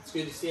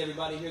It's good to see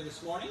everybody here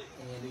this morning,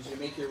 and as you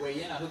make your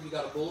way in, I hope you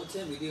got a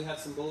bulletin. We do have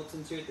some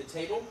bulletins here at the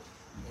table,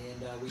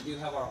 and we do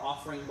have our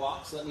offering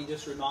box. Let me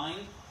just remind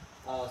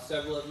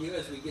several of you,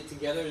 as we get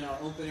together in our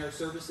open-air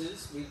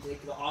services, we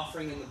take the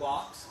offering in the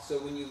box. So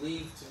when you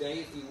leave today,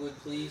 if you would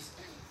please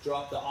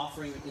drop the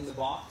offering in the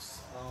box.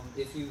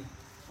 If you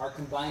are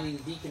combining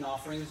deacon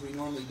offerings, we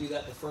normally do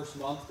that the first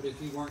month, but if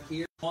you weren't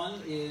here,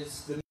 one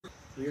is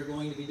we are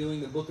going to be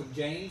doing the book of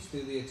James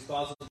through the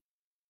expositor.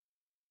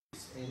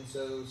 And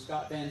so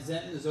Scott Van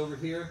Zenton is over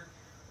here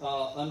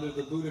under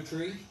the Buddha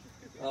tree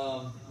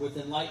with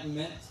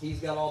enlightenment. He's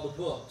got all the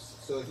books.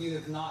 So if you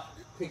have not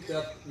picked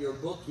up your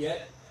book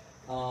yet,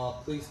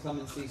 please come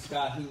and see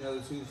Scott. He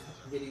knows who's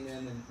getting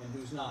them and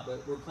who's not.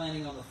 But we're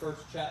planning on the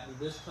first chapter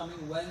this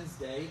coming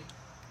Wednesday.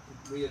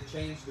 We have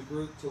changed the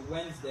group to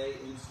Wednesday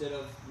instead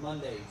of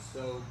Mondays.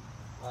 So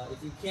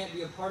if you can't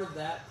be a part of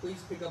that,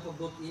 please pick up a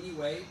book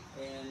anyway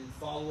and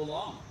follow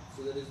along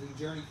so that as we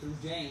journey through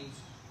James,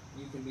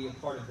 you can be a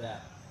part of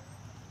that.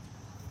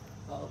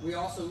 We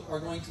also are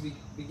going to be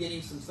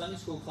beginning some Sunday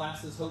school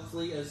classes,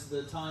 hopefully, as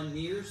the time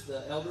nears.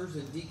 The elders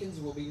and deacons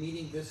will be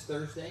meeting this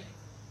Thursday.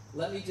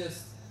 Let me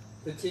just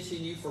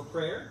petition you for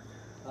prayer.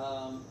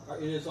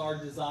 It is our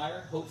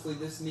desire, hopefully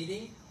this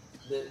meeting,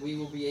 that we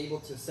will be able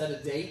to set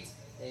a date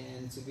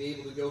and to be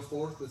able to go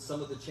forth with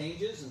some of the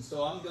changes. And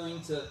so I'm going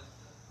to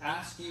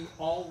ask you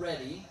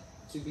already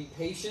to be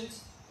patient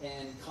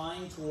and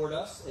kind toward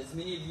us. As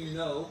many of you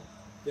know,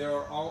 there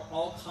are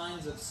all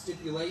kinds of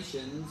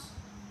stipulations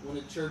when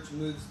a church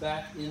moves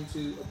back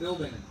into a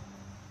building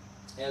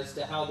as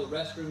to how the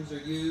restrooms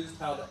are used,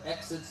 how the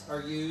exits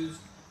are used,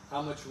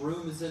 how much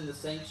room is in the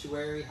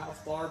sanctuary, how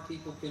far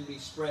people can be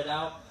spread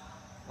out.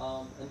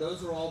 And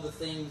those are all the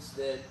things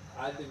that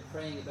I've been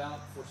praying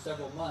about for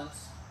several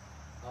months.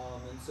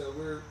 And so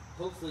we're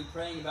hopefully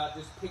praying about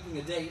just picking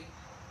a date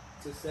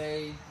to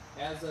say,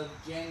 as of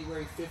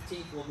January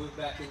 15th, we'll move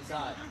back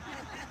inside.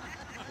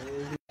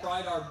 We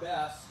tried our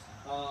best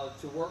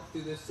to work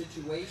through this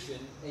situation,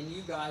 and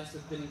you guys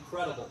have been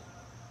incredible.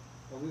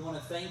 And we want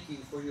to thank you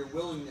for your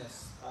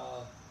willingness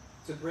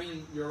to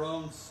bring your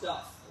own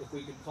stuff, if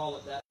we could call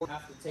it that,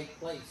 have to take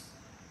place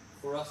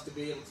for us to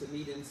be able to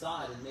meet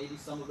inside. And maybe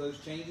some of those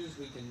changes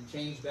we can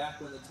change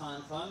back when the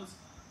time comes.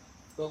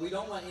 But we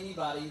don't want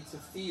anybody to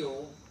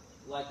feel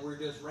like we're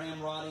just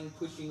ramrodding,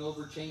 pushing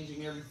over,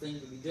 changing everything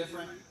to be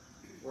different.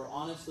 We're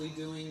honestly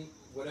doing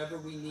whatever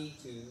we need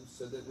to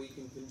so that we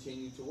can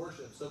continue to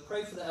worship. So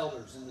pray for the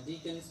elders and the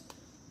deacons.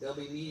 They'll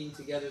be meeting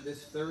together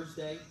this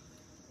Thursday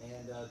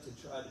and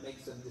to try to make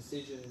some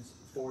decisions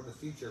for the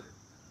future.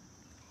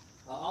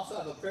 I also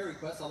have a prayer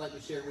request I'd like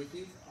to share with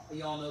you.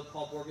 You all know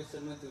Paul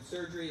Borgeson went through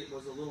surgery. It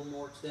was a little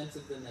more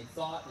extensive than they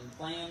thought and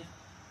planned,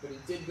 but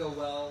it did go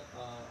well,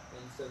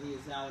 and so he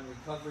is now in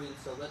recovery. And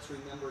so let's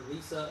remember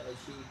Lisa as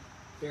she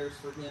cares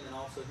for him and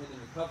also him in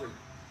recovery.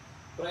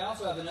 But I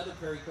also have another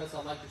prayer request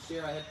I'd like to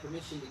share. I had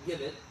permission to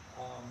give it.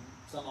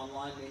 Some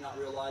online may not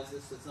realize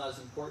this, so it's not as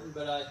important,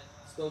 but I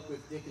spoke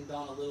with Dick and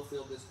Donna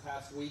Littlefield this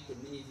past week,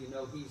 and many of you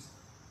know he's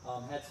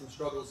had some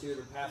struggles here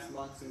the past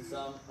months, and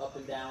some up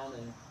and down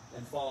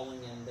and falling,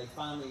 and they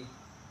finally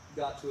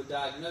got to a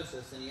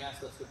diagnosis, and he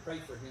asked us to pray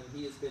for him.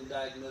 He has been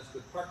diagnosed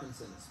with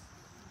Parkinson's,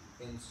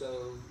 and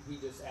so he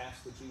just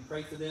asked that you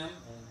pray for them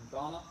and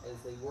Donna as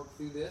they work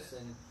through this,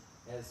 and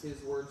as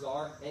his words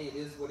are, hey, it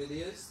is what it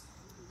is,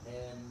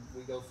 and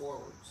we go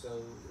forward. So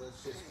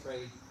let's just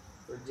pray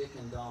for Dick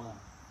and Donna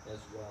as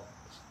well.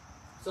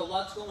 So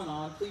lots going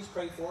on. Please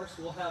pray for us.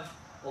 We'll have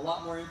a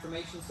lot more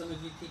information. Some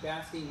of you keep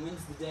asking,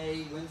 when's the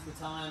day, when's the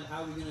time,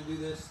 how are we going to do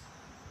this?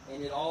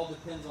 And it all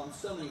depends on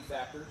so many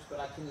factors, but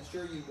I can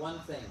assure you one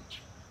thing.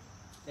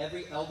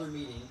 Every elder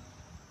meeting,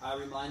 I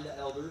remind the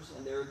elders,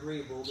 and they're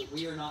agreeable, that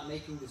we are not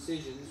making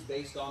decisions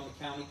based on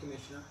the county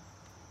commissioner.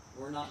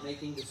 We're not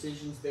making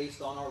decisions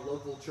based on our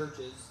local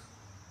churches.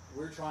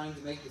 We're trying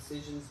to make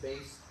decisions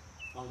based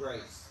on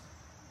grace.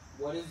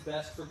 What is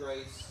best for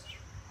Grace?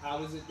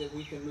 How is it that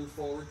we can move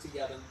forward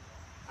together?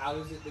 How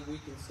is it that we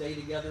can stay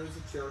together as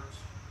a church?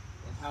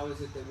 And how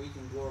is it that we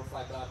can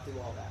glorify God through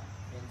all that?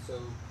 And so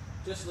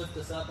just lift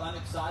us up. I'm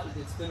excited.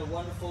 It's been a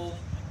wonderful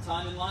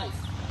time in life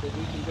that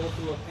we can go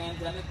through a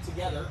pandemic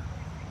together.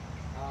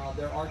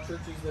 There are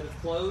churches that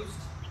have closed.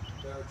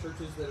 There are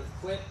churches that have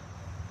quit.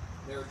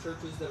 There are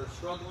churches that are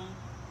struggling.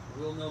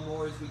 We'll know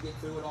more as we get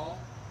through it all.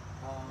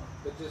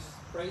 But just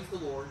praise the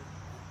Lord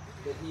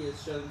that He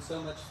has shown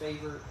so much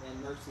favor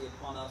and mercy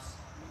upon us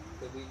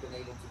that we've been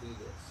able to do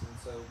this. And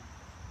so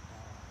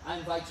I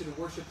invite you to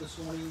worship this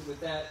morning with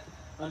that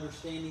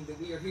understanding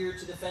that we are here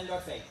to defend our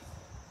faith,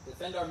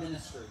 defend our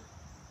ministry,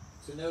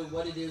 to know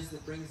what it is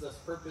that brings us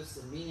purpose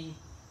and meaning.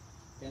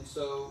 And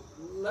so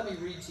let me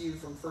read to you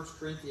from 1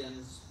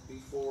 Corinthians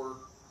before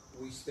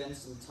we spend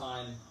some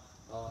time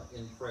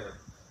in prayer.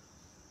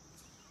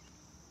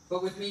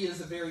 But with me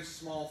is a very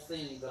small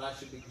thing that I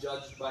should be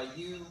judged by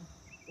you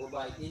or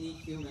by any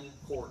human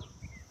court.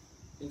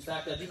 In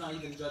fact, I do not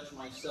even judge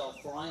myself,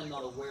 for I am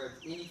not aware of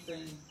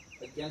anything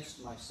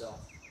against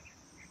myself,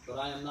 but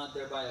I am not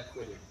thereby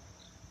acquitted.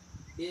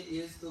 It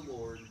is the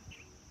Lord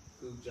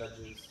who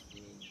judges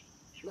me.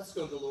 Let's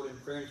go to the Lord in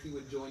prayer. If you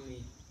would join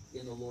me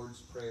in the Lord's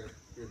Prayer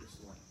here this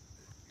morning.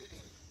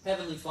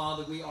 Heavenly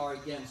Father, we are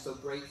again so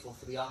grateful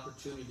for the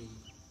opportunity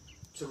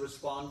to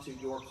respond to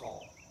your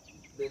call.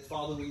 That,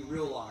 Father, we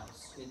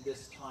realize in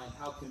this time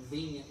how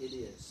convenient it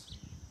is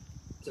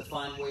to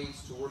find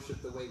ways to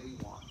worship the way we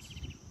want.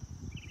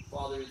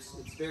 Father, it's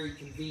very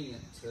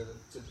convenient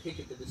to pick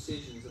at the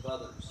decisions of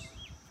others.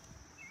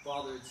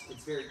 Father,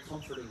 it's very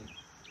comforting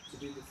to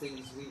do the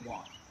things we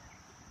want.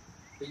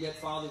 But yet,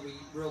 Father, we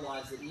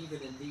realize that even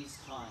in these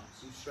times,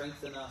 you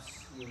strengthen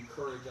us, you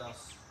encourage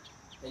us,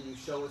 and you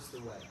show us the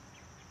way.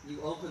 You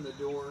open the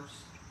doors,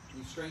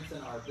 you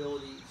strengthen our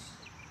abilities,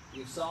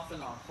 you soften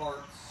our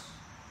hearts,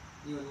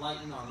 you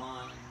enlighten our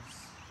minds.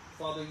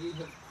 Father, you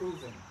have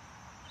proven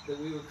that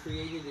we were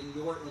created in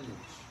your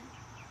image,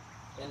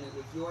 and that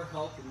with your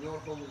help and your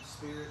Holy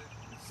Spirit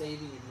and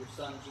saving of your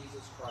Son,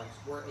 Jesus Christ,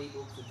 we're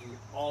able to do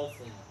all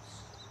things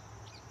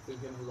through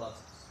him who loves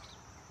us.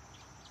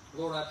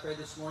 Lord, I pray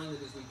this morning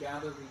that as we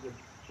gather, we would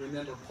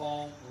remember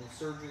Paul and his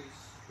surgeries,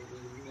 that we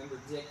would remember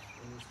Dick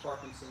and his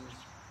Parkinson's.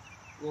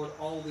 Lord,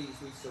 all these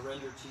we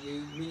surrender to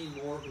you, many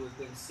more who have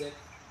been sick.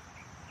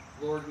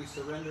 Lord, we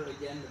surrender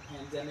again the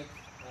pandemic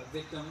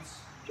victims,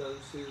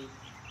 those who,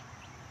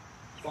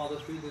 Father,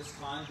 through this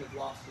time have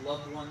lost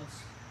loved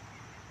ones,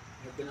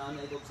 have been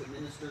unable to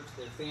minister to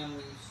their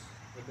families,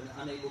 have been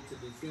unable to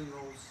do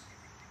funerals,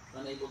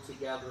 unable to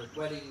gather at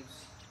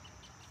weddings.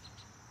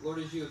 Lord,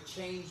 as you have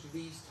changed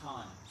these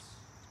times,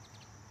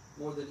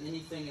 more than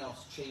anything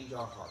else, change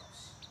our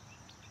hearts.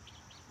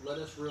 Let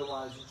us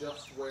realize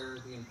just where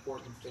the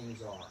important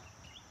things are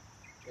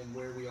and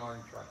where we are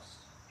in Christ.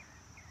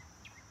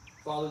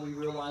 Father, we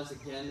realize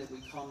again that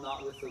we come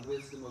not with the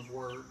wisdom of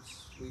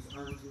words. We've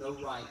earned no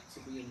right to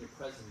be in your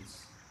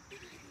presence.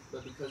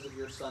 But because of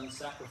your Son's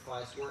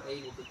sacrifice, we're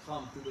able to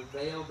come through the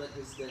veil that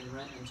has been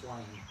rent in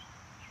twain.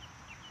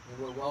 And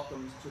we're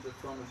welcomed to the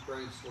throne of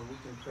grace where we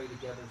can pray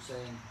together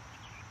saying,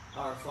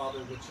 Our Father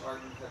which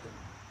art in heaven,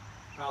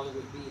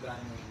 hallowed be thy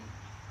name.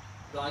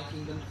 Thy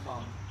kingdom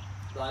come,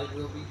 thy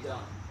will be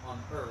done on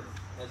earth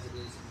as it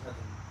is in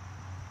heaven.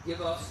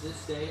 Give us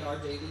this day our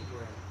daily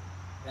bread,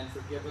 and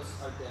forgive us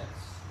our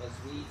debts as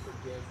we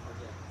forgive our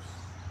debtors.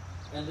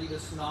 And lead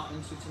us not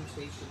into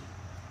temptation,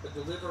 but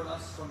deliver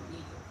us from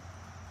evil.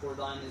 For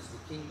thine is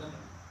the kingdom,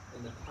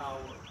 and the power,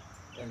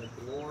 and the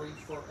glory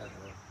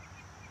forever.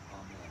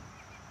 Amen.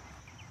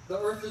 The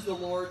earth is the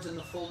Lord's, and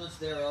the fullness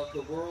thereof,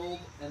 the world,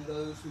 and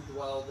those who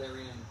dwell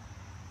therein.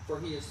 For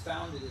he has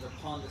founded it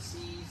upon the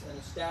seas, and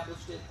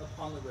established it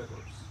upon the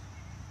rivers.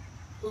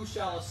 Who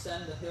shall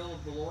ascend the hill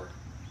of the Lord?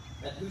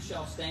 And who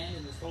shall stand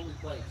in his holy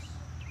place?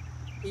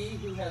 He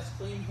who has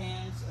clean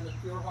hands and a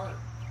pure heart,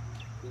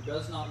 who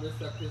does not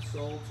lift up his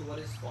soul to what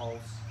is false,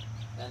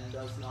 and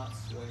does not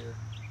swear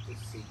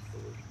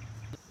deceitfully.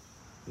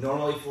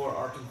 Normally for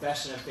our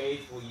confession of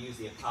faith, we'll use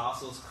the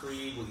Apostles'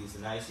 Creed, we'll use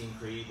the Nicene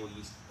Creed, we'll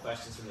use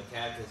questions from the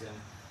Catechism.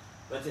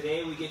 But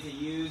today we get to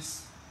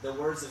use the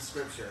words of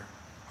Scripture.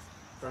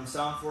 From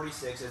Psalm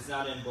 46, it's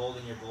not in bold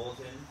in your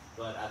bulletin,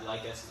 but I'd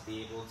like us to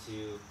be able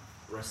to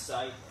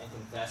recite and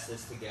confess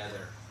this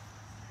together.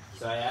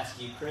 So I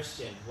ask you,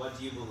 Christian, what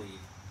do you believe?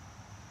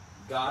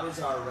 God is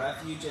our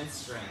refuge and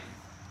strength,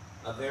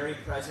 a very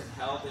present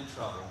help in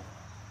trouble.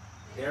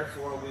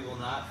 Therefore we will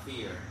not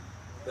fear,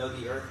 though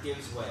the earth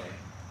gives way,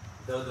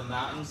 though the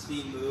mountains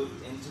be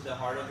moved into the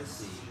heart of the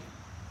sea,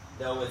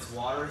 though its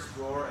waters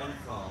roar and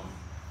foam,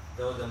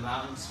 though the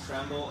mountains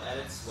tremble at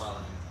its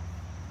swelling.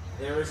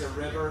 There is a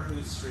river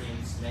whose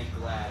streams make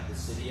glad the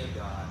city of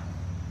God,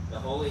 the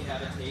holy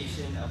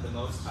habitation of the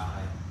Most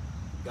High.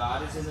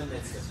 God is in the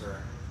midst of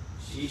her.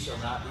 She shall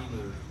not be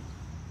moved.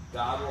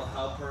 God will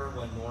help her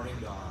when morning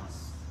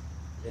dawns.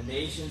 The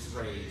nations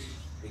rage,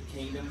 the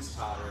kingdoms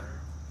totter.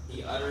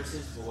 He utters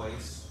his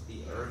voice, the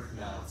earth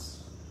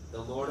melts.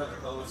 The Lord of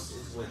hosts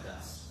is with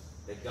us.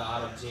 The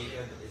God of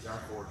Jacob is our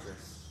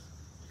fortress.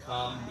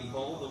 Come,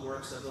 behold the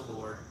works of the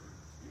Lord,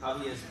 how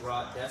he has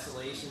brought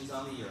desolations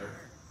on the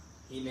earth.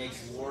 He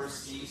makes wars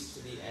cease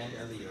to the end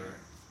of the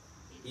earth.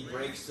 He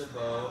breaks the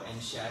bow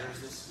and shatters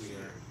the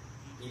spear.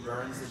 He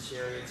burns the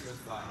chariots with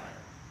fire.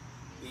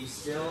 Be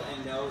still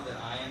and know that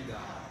I am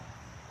God.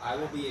 I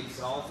will be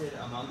exalted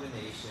among the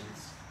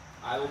nations.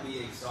 I will be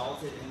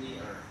exalted in the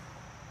earth.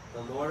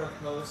 The Lord of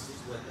hosts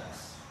is with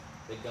us.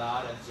 The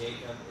God of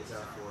Jacob is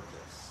our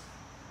fortress.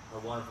 How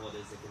wonderful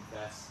it is to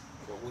confess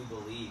what we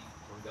believe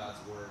from God's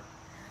word.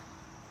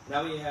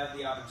 Now we have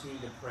the opportunity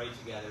to pray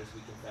together as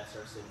we confess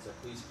our sins. So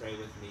please pray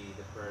with me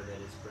the prayer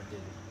that is printed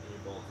in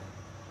your bulletin.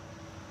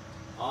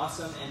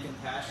 Awesome and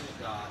compassionate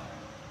God,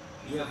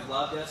 you have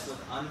loved us with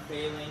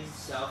unfailing,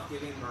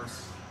 self-giving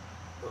mercy,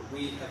 but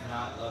we have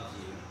not loved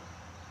you.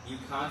 You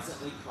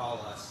constantly call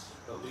us,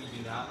 but we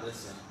do not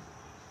listen.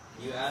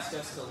 You ask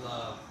us to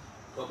love,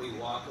 but we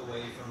walk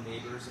away from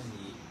neighbors in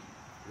need,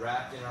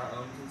 wrapped in our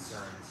own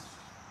concerns.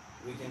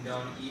 We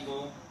condone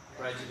evil,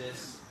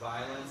 prejudice,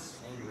 violence,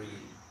 and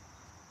greed.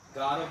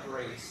 God of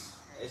grace,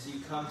 as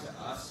you come to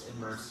us in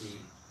mercy,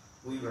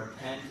 we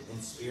repent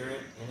in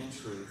spirit and in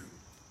truth,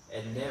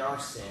 admit our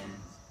sin,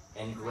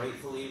 and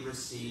gratefully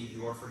receive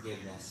your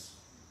forgiveness.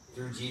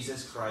 Through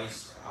Jesus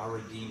Christ, our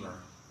Redeemer.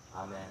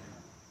 Amen.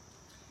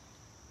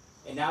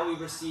 And now we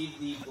receive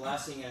the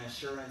blessing and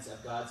assurance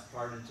of God's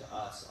pardon to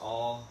us,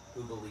 all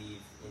who believe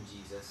in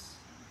Jesus.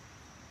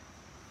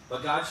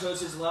 But God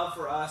shows his love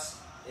for us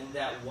in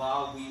that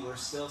while we were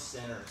still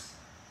sinners,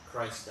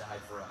 Christ died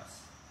for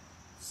us.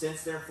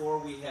 Since therefore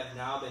we have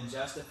now been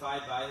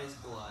justified by his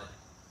blood,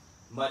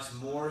 much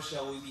more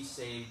shall we be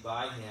saved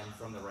by him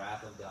from the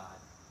wrath of God.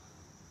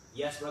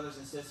 Yes, brothers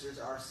and sisters,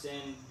 our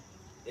sin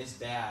is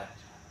bad,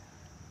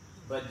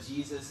 but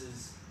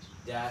Jesus'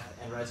 death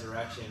and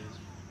resurrection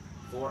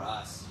for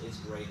us is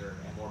greater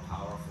and more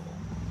powerful.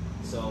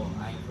 So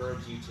I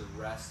encourage you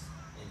to rest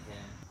in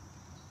him.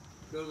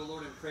 Go to the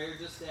Lord in prayer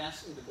just to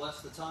ask him to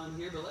bless the time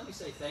here, but let me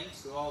say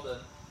thanks to all the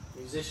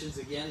musicians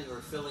again who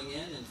are filling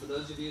in, and for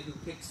those of you who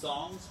picked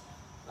songs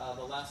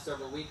the last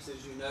several weeks.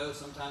 As you know,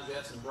 sometimes we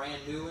have some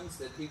brand new ones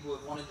that people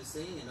have wanted to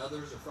sing, and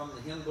others are from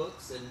the hymn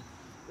books, and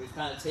we've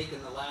kind of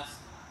taken the last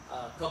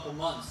couple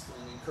months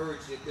and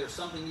encouraged you. If there's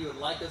something you would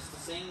like us to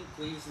sing,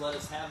 please let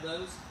us have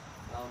those.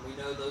 We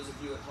know those of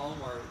you at home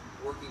are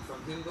working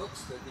from hymn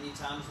books, but many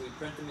times we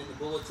print them in the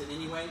bulletin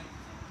anyway,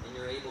 and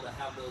you're able to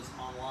have those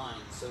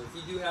online. So if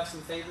you do have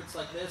some favorites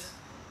like this,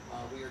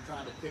 we are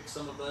trying to pick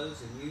some of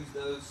those and use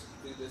those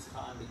through this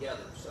time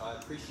together. So I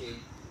appreciate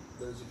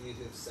those of you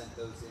who have sent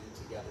those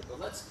in together. But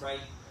let's pray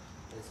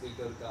as we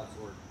go to God's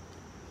Word.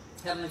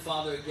 Heavenly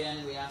Father,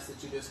 again, we ask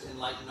that you just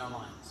enlighten our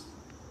minds.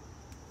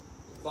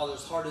 Father,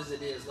 as hard as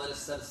it is, let us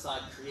set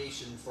aside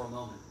creation for a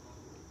moment.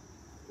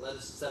 Let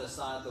us set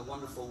aside the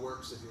wonderful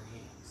works of your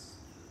hands.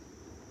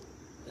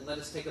 And let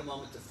us take a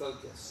moment to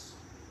focus.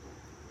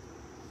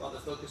 Father,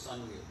 focus on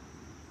you.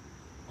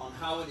 On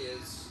how it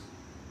is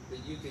that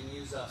you can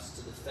use us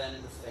to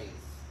defend the faith,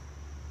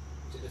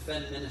 to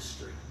defend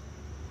ministry,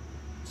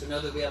 to know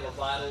that we have a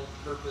vital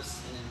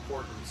purpose and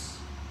importance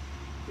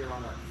here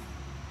on earth.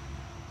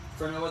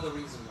 For no other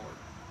reason, Lord,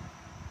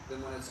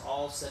 than when it's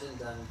all said and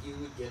done, you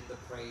would get the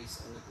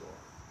praise and the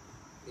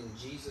glory. In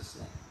Jesus'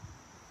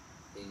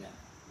 name, amen.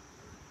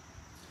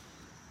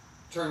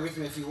 Turn with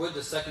me, if you would,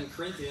 to 2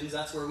 Corinthians.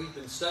 That's where we've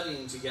been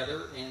studying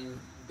together and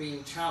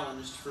being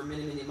challenged for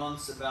many, many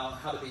months about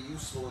how to be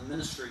useful in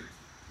ministry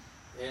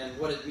and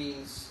what it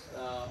means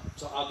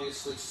to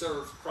obviously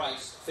serve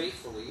Christ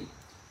faithfully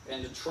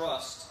and to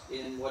trust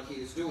in what he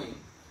is doing.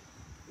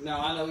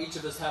 Now, I know each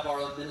of us have our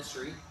own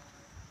ministry,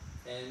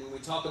 and when we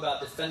talk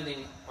about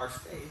defending our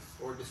faith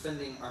or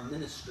defending our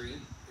ministry,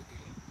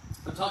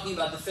 I'm talking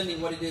about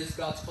defending what it is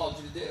God's called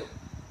you to do.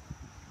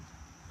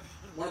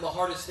 One of the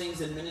hardest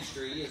things in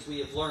ministry, as we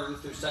have learned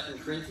through 2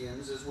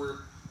 Corinthians, is we're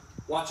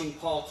watching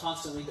Paul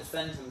constantly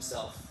defend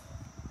himself,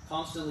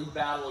 constantly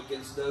battle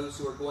against those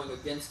who are going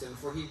against him,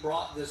 for he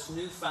brought this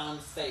newfound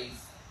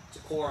faith to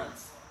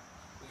Corinth.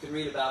 You can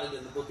read about it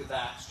in the book of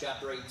Acts,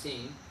 chapter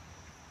 18,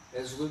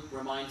 as Luke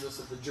reminds us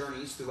of the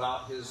journeys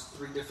throughout his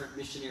 3 different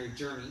missionary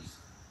journeys.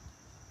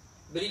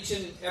 But each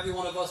and every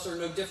one of us are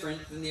no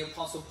different than the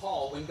Apostle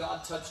Paul. When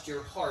God touched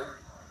your heart,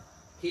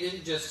 he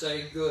didn't just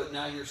say, good,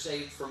 now you're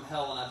saved from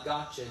hell and I've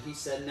got you. He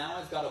said, now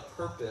I've got a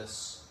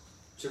purpose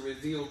to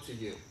reveal to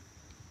you.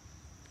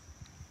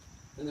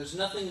 And there's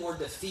nothing more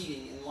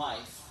defeating in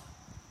life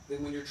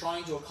than when you're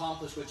trying to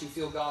accomplish what you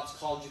feel God's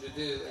called you to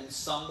do and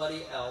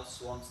somebody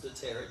else wants to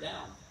tear it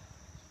down.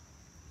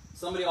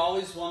 Somebody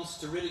always wants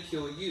to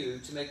ridicule you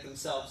to make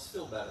themselves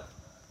feel better.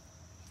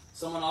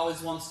 Someone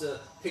always wants to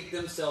pick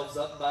themselves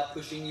up by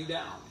pushing you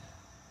down.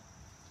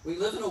 We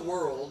live in a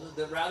world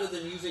that rather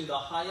than using the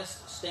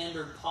highest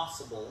standard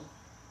possible,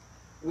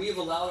 we have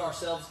allowed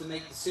ourselves to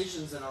make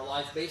decisions in our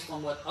life based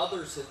on what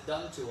others have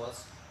done to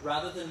us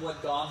rather than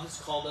what God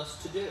has called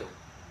us to do.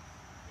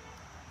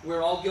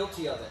 We're all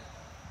guilty of it.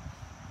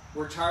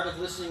 We're tired of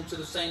listening to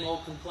the same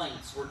old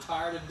complaints. We're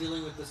tired of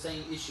dealing with the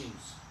same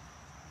issues.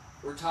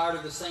 We're tired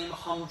of the same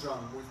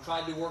humdrum. We've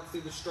tried to work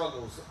through the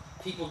struggles.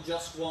 People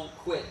just won't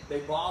quit. They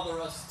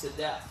bother us to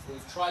death.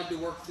 We've tried to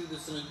work through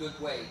this in a good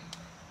way.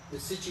 The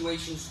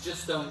situations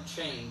just don't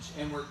change.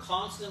 And we're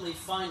constantly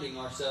finding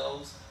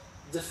ourselves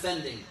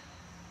defending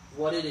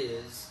what it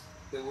is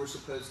that we're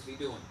supposed to be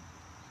doing.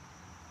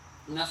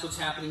 And that's what's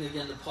happening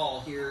again to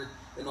Paul here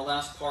in the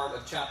last part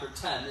of chapter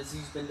 10. As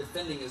he's been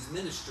defending his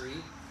ministry,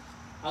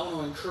 I want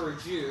to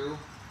encourage you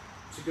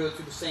to go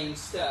through the same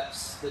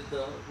steps that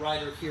the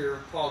writer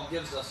here, Paul,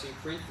 gives us in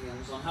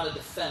Corinthians on how to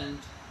defend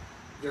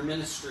your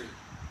ministry.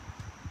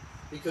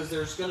 Because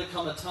there's going to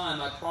come a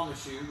time, I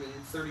promise you,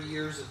 in 30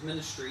 years of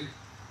ministry,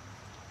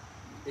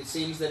 it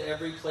seems that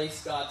every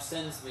place God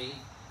sends me,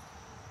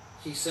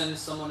 he sends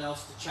someone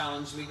else to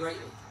challenge me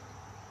greatly.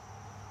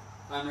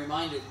 I'm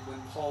reminded when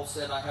Paul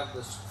said, I have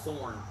this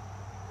thorn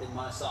in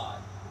my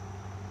side.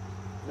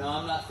 Now,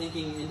 I'm not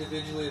thinking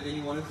individually of any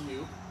one of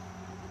you,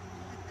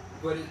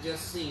 but it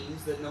just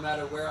seems that no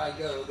matter where I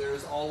go, there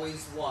is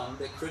always one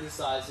that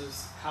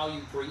criticizes how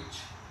you preach,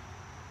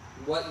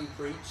 what you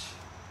preach,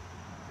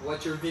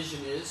 what your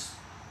vision is,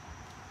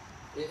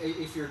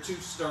 if you're too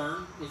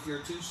stern, if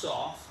you're too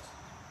soft,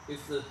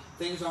 if the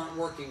things aren't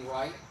working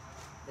right,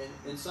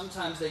 And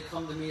sometimes they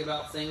come to me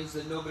about things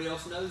that nobody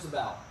else knows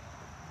about.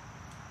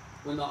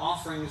 When the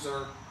offerings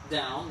are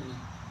down, and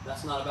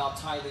that's not about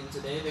tithing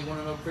today, they want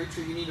to know,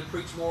 preacher, you need to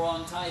preach more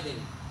on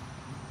tithing.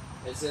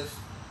 As if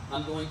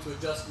I'm going to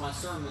adjust my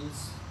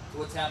sermons to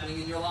what's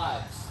happening in your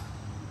lives.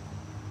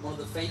 One of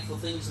the faithful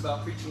things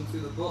about preaching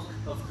through the book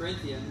of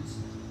Corinthians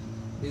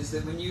is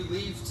that when you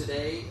leave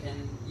today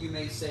and you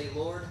may say,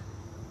 Lord,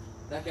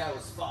 that guy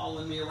was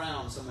following me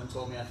around. Someone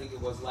told me, I think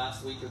it was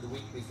last week or the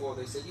week before,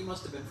 they said, you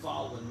must have been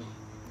following me.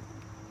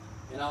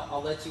 And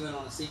I'll let you in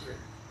on a secret.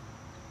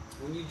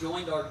 When you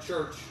joined our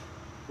church,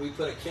 we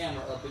put a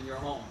camera up in your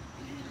home.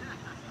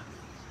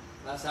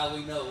 That's how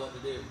we know what to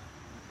do.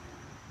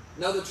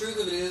 No, the truth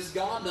of it is,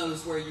 God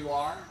knows where you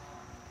are.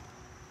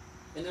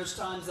 And there's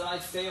times that I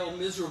fail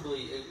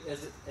miserably at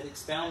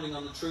expounding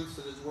on the truths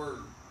of His Word.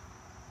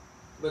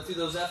 But through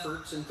those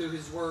efforts and through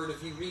His Word,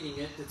 of you reading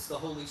it, it's the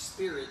Holy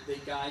Spirit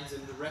that guides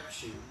and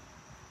directs you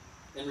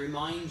and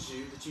reminds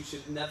you that you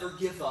should never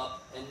give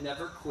up and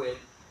never quit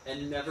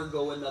and never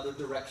go another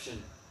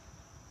direction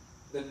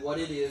than what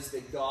it is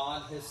that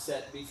God has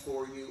set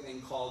before you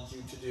and called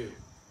you to do.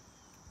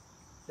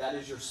 That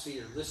is your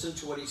sphere. Listen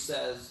to what he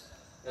says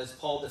as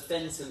Paul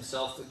defends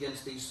himself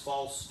against these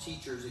false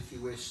teachers, if you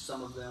wish,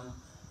 some of them,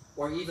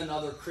 or even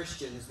other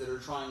Christians that are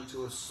trying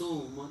to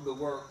assume the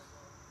work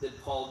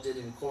that Paul did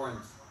in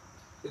Corinth.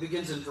 It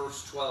begins in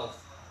verse 12.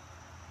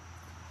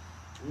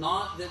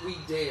 Not that we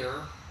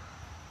dare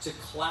to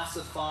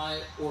classify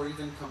or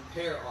even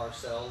compare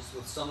ourselves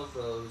with some of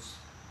those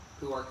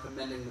who are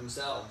commending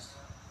themselves.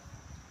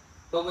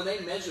 But when they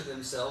measure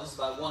themselves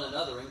by one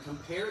another and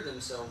compare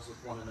themselves with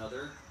one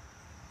another,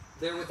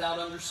 they're without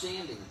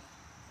understanding.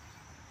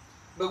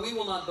 But we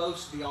will not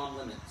boast beyond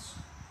limits,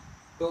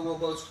 but will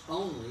boast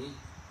only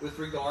with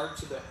regard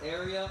to the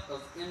area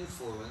of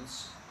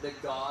influence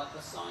that God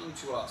assigned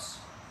to us,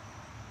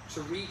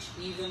 to reach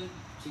even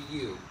to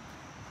you.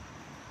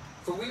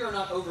 For we are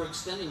not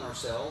overextending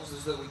ourselves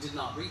as though we did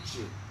not reach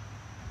you.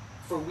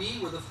 For we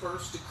were the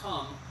first to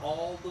come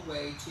all the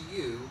way to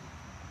you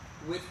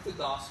with the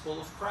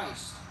gospel of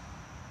Christ.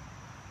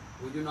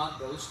 We do not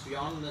boast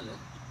beyond limit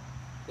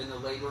in the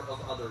labor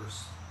of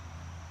others.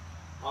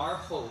 Our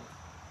hope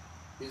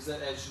is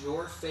that as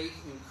your faith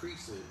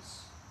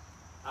increases,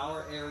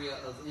 our area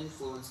of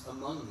influence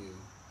among you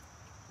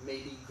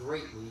may be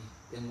greatly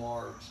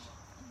enlarged,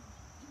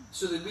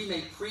 so that we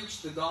may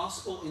preach the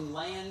gospel in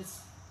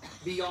lands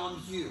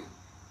beyond you,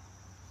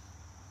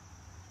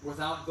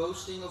 without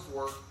boasting of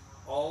work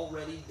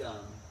already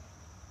done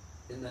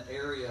in the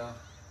area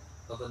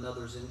of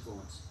another's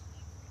influence.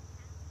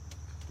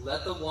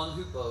 Let the one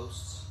who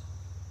boasts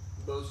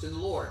boast in the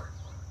Lord.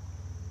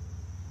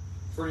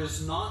 For it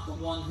is not the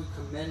one who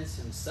commends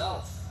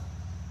himself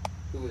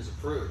who is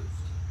approved,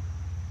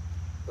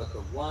 but the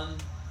one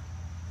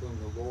whom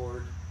the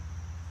Lord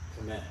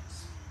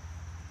commends.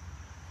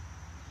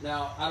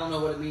 Now, I don't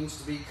know what it means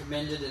to be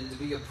commended and to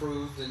be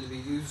approved and to be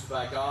used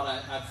by God.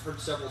 I've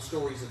heard several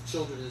stories of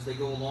children as they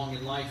go along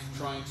in life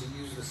trying to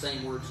use the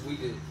same words we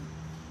do.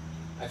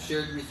 I've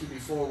shared with you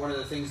before, one of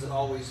the things that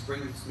always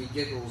brings me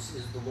giggles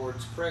is the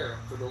Lord's Prayer.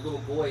 For the little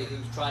boy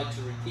who's tried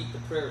to repeat the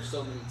prayer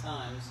so many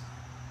times.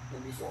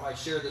 And before I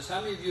share this,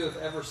 how many of you have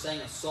ever sang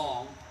a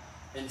song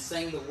and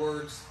sang the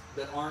words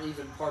that aren't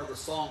even part of the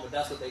song, but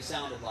that's what they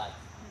sounded like?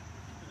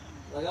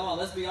 Like, oh,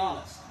 let's be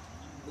honest.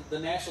 The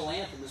national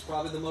anthem is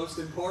probably the most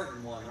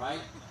important one, right?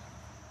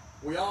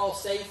 We all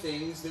say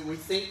things that we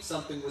think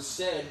something was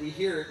said, we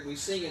hear it, and we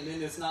sing it, and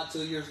then it's not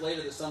 2 years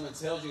later that someone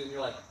tells you, and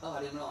you're like, oh,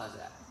 I didn't realize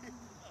that.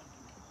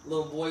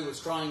 Little boy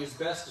was trying his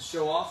best to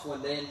show off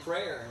one day in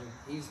prayer,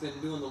 and he's been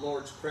doing the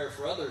Lord's Prayer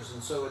for others.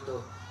 And so at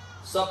the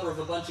supper of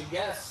a bunch of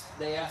guests,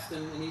 they asked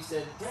him, and he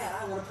said,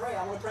 Dad, I want to pray,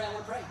 I want to pray, I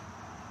want to pray.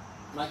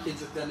 My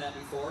kids have done that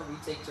before. We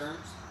take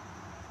turns.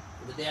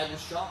 And the dad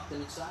was shocked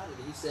and excited.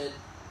 He said,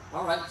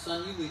 all right,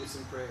 son, you lead us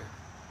in prayer.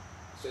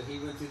 So he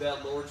went through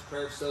that Lord's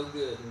Prayer so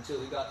good until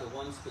he got to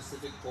one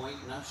specific point,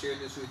 and I've shared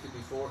this with you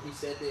before. He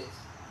said this.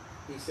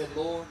 He said,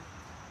 Lord,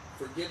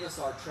 forgive us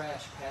our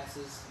trash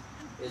passes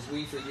as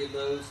we forgive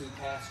those who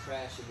pass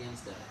trash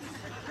against us.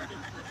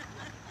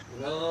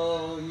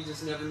 No, you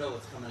just never know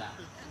what's coming out.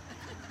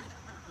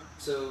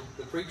 So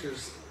the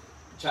preacher's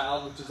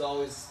child, which is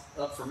always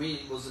up for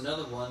me, was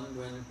another one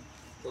when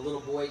the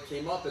little boy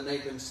came up and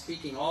they've been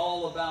speaking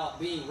all about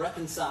being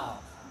reconciled.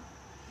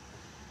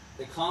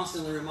 They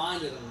constantly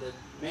reminded him that,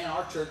 man,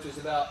 our church is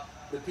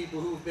about the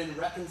people who have been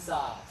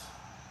reconciled.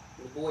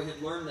 The boy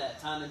had learned that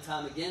time and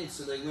time again,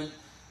 so they went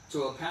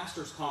to a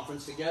pastor's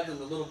conference together, and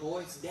the little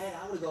boy said, Dad,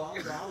 I want to go, I want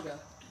to go, I want to go.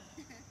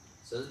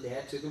 So his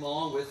dad took him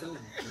along with him.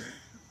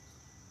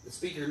 The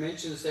speaker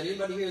mentioned and said,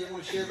 anybody here that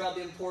want to share about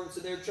the importance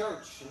of their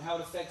church and how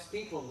it affects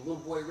people? And the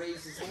little boy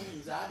raised his hand.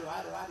 He said, I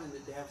do. And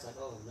the dad was like,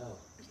 oh, no.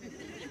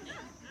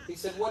 He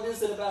said, what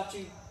is it about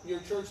your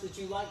church that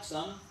you like,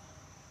 son?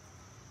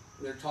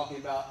 And they're talking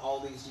about all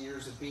these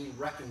years of being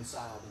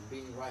reconciled and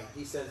being right.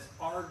 He says,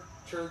 our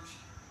church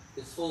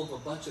is full of a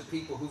bunch of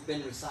people who've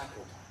been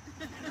recycled.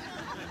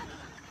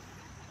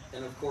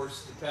 And of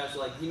course, the pastor's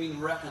like, you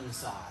mean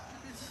reconciled?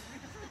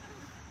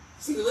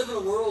 See, we live in a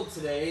world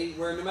today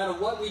where no matter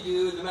what we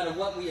do, and no matter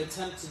what we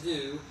attempt to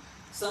do,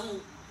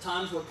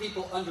 sometimes what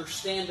people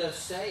understand us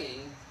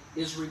saying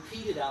is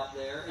repeated out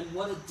there, and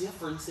what a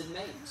difference it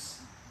makes.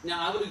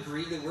 Now, I would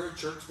agree that we're a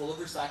church full of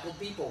recycled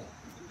people.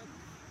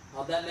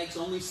 That makes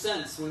only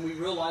sense when we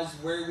realize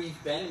where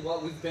we've been,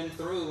 what we've been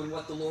through, and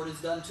what the Lord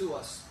has done to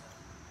us.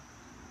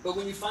 But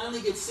when you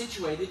finally get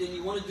situated and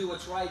you want to do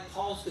what's right,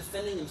 Paul's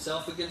defending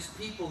himself against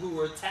people who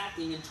are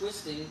attacking and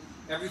twisting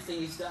everything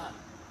he's done.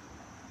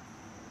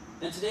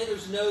 And today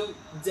there's no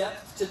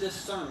depth to this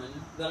sermon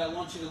that I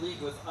want you to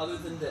leave with other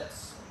than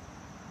this.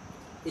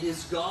 It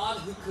is God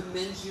who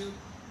commends you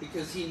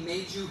because He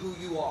made you who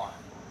you are.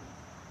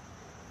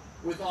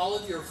 With all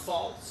of your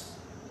faults,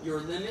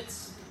 your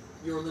limits,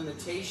 your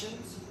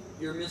limitations,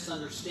 your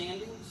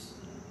misunderstandings,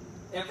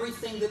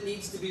 everything that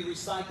needs to be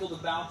recycled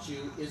about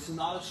you is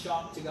not a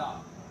shock to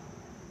God.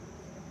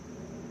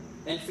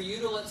 And for you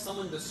to let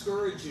someone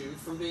discourage you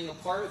from being a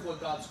part of what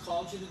God's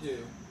called you to do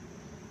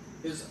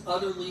is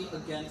utterly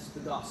against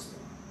the gospel.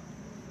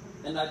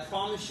 And I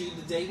promise you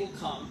the day will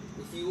come,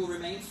 if you will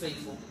remain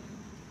faithful,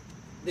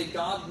 that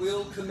God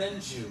will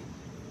commend you,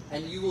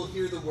 and you will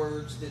hear the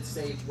words that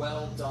say,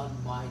 "Well done,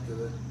 my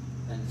good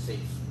and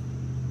faithful."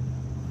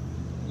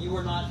 You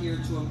are not here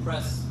to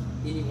impress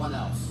anyone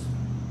else.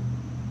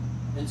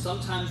 And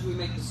sometimes we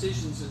make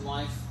decisions in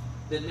life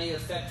that may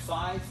affect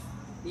 5,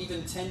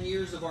 even 10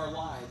 years of our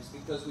lives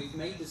because we've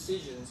made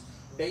decisions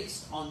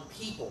based on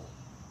people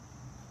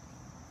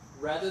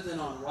rather than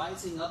on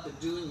rising up and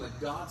doing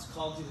what God's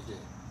called you to do.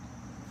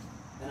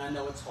 And I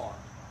know it's hard.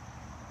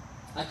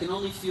 I can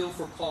only feel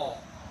for Paul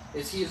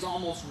as he is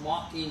almost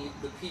mocking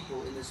the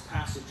people in this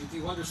passage. If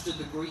you understood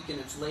the Greek and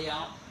its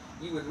layout,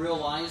 you would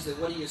realize that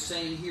what he is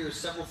saying here is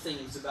several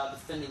things about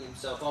defending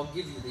himself. I'll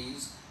give you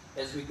these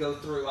as we go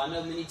through. I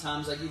know many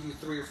times I give you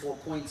 3 or 4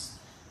 points.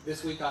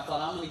 This week I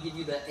thought I'm going to give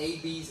you the A,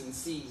 B's, and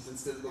C's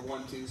instead of the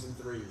 1, 2s, and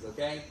 3s,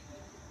 okay?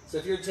 So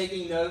if you're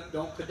taking note,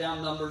 don't put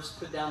down numbers,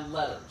 put down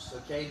letters,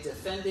 okay?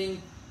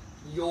 Defending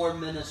your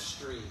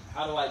ministry.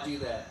 How do I do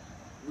that?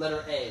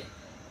 Letter A,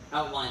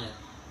 outline it.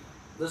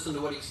 Listen to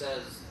what he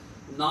says.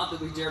 Not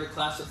that we dare to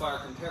classify or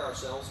compare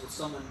ourselves with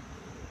someone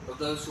of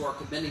those who are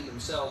commending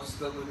themselves,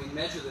 but when we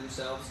measure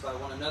themselves by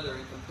one another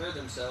and compare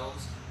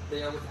themselves,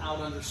 they are without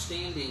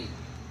understanding.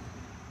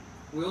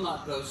 We will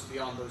not boast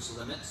beyond those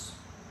limits.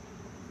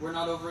 We're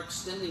not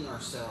overextending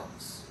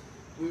ourselves.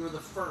 We were the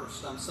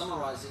first. I'm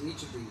summarizing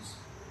each of these.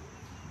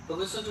 But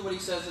listen to what he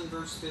says in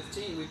verse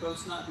 15. We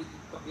boast not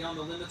beyond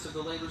the limits of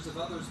the labors of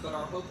others, but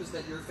our hope is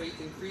that your faith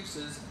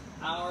increases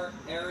our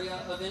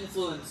area of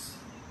influence.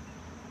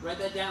 Write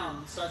that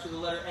down. It starts with the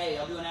letter A.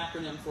 I'll do an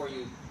acronym for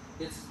you.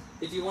 It's,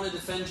 if you want to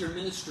defend your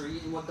ministry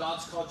and what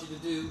God's called you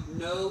to do,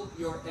 know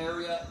your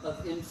area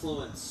of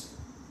influence.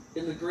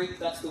 In the Greek,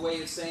 that's the way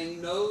it's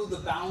saying, know the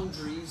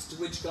boundaries to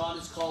which God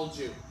has called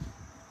you.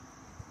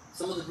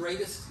 Some of the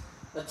greatest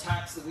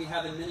attacks that we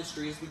have in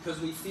ministry is because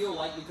we feel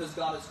like, because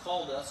God has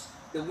called us,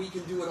 that we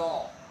can do it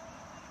all.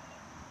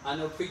 I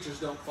know preachers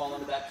don't fall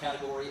into that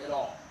category at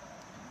all.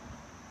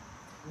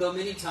 Though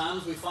many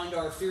times we find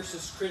our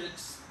fiercest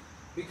critics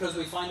because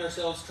we find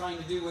ourselves trying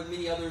to do what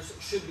many others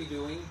should be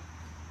doing,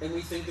 and we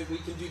think that we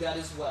can do that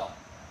as well.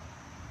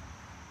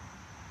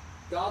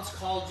 God's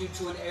called you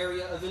to an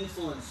area of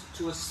influence,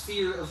 to a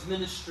sphere of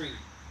ministry.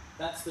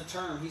 That's the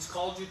term. He's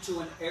called you to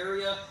an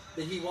area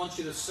that He wants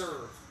you to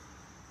serve.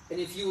 And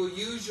if you will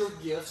use your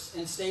gifts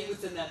and stay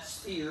within that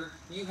sphere,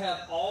 you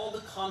have all the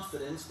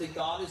confidence that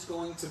God is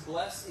going to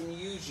bless and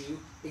use you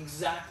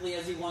exactly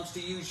as He wants to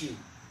use you.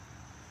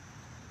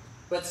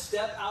 But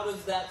step out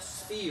of that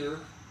sphere,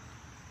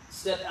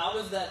 step out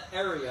of that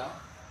area,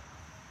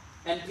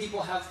 and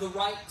people have the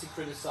right to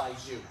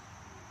criticize you.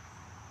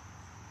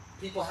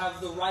 People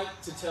have the right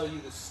to tell you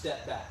to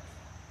step back.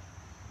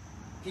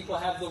 People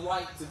have the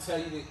right to tell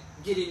you to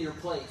get in your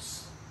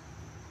place.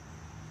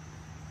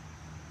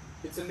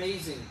 It's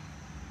amazing.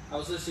 I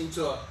was listening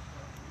to a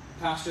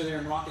pastor there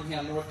in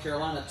Rockingham, North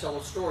Carolina, tell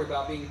a story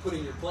about being put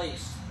in your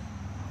place.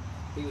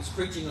 He was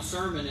preaching a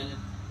sermon and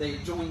they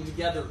joined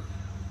together.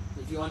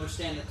 If you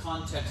understand the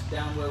context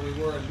down where we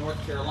were in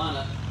North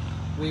Carolina,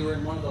 we were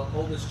in one of the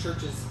oldest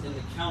churches in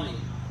the county.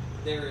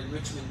 There in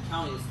Richmond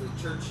County is the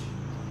church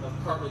of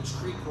Cartilage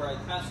Creek where I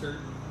pastored,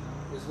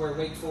 is where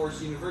Wake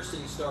Forest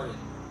University started.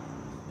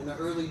 In the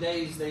early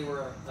days, they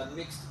were a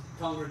mixed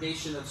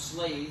congregation of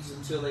slaves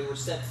until they were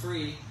set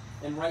free.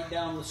 And right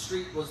down the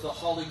street was the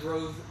Holly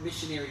Grove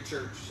Missionary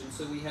Church. And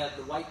so we had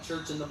the white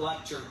church and the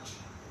black church.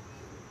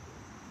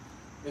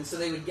 And so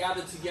they would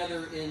gather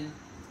together in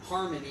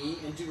harmony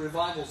and do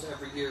revivals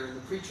every year. And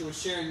the preacher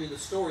was sharing me the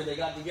story. They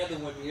got together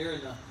one year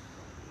and the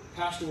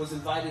pastor was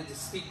invited to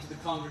speak to the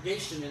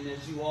congregation. And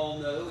as you all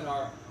know, in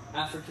our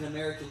African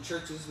American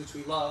churches, which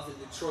we love, in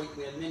Detroit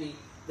we have many,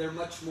 they're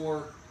much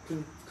more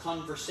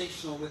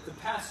conversational with the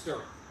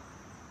pastor.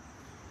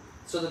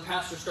 So the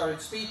pastor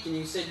started speaking.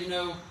 He said,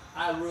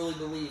 I really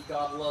believe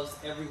God loves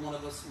every one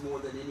of us more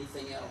than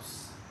anything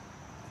else.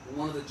 And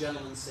one of the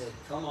gentlemen said,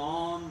 come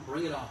on,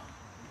 bring it on.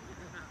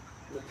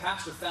 And the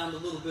pastor found a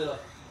little bit of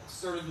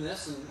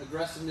assertiveness and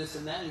aggressiveness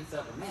in that. And he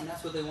thought, well, man,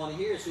 that's what they want to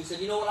hear. So he said,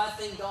 you know what? I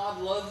think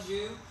God loves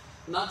you,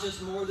 not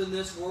just more than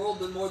this world,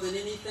 but more than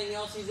anything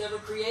else he's ever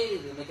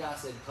created. And the guy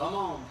said, come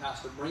on,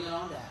 Pastor, bring it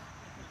on down.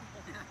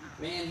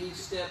 Man, he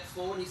stepped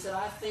forward and he said,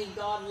 I think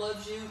God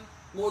loves you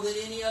more than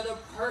any other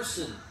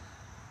person.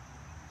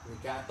 And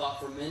the guy thought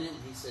for a minute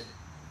and he said,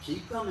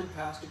 keep coming,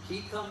 Pastor,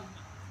 keep coming.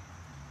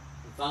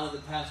 And finally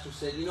the pastor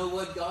said, you know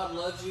what? God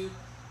loves you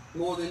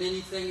more than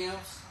anything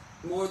else,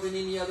 more than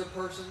any other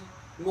person,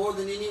 more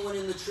than anyone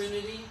in the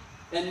Trinity,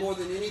 and more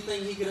than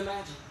anything he could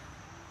imagine.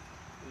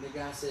 And the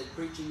guy said,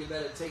 preacher, you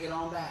better take it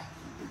on back.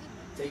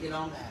 Take it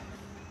on back.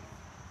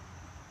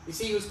 You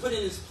see, he was put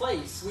in his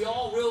place. We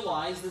all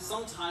realize that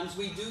sometimes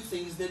we do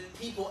things that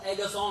people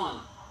egg us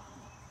on.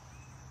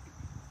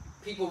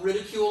 People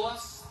ridicule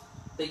us,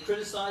 they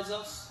criticize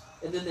us,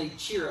 and then they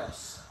cheer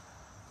us.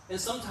 And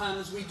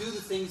sometimes we do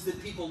the things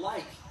that people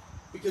like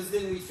because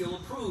then we feel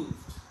approved.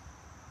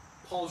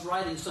 Paul's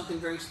writing something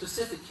very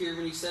specific here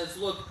when he says,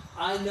 look,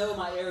 I know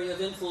my area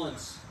of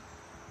influence.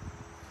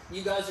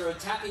 You guys are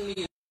attacking me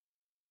in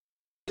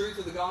the truth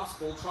of the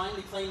gospel, trying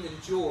to claim that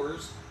it's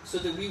yours so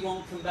that we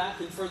won't come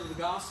back and further the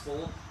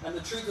gospel. And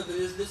the truth of it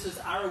is, this is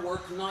our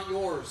work, not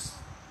yours.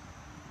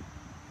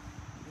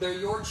 They're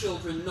your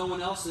children, no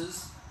one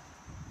else's.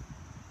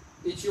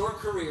 It's your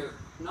career,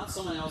 not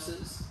someone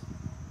else's.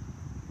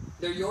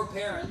 They're your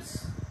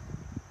parents.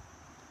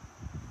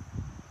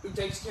 Who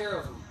takes care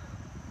of them?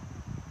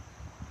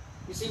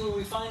 You see, when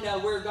we find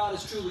out where God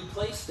has truly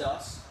placed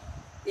us,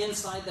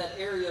 inside that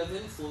area of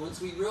influence,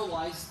 we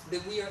realize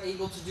that we are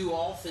able to do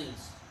all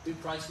things through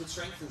Christ which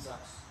strengthens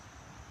us.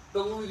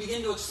 But when we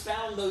begin to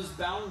expound those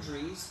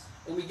boundaries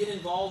and we get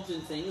involved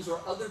in things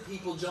or other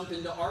people jump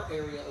into our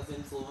area of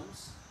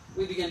influence,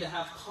 we begin to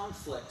have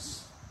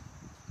conflicts.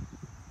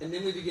 And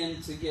then we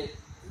begin to get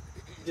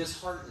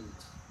disheartened,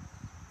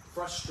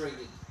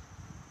 frustrated.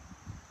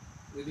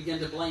 We begin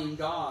to blame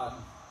God.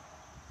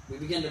 We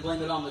begin to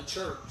blame it on the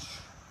church.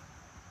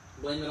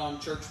 Blame it on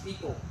church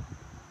people.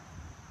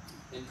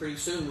 And pretty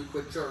soon we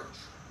quit church.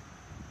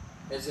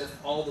 As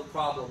if all the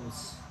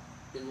problems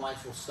in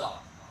life will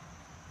stop.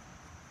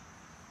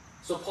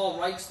 So Paul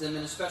writes them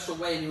in a special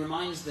way and he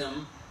reminds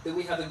them that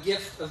we have a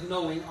gift of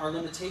knowing our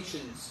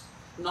limitations.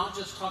 Not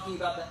just talking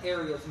about the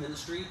area of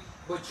ministry,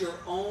 but your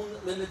own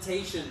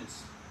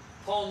limitations.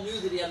 Paul knew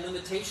that he had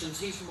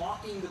limitations. He's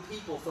mocking the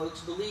people,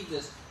 folks. Believe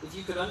this. If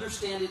you could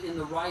understand it in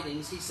the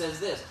writings, he says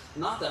this.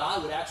 Not that I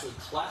would actually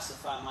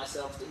classify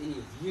myself to any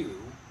of you.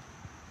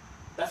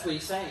 That's what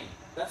he's saying.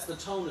 That's the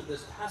tone of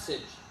this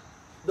passage.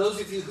 Those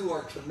of you who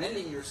are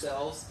commending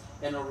yourselves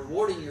and are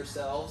rewarding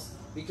yourselves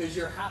because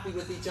you're happy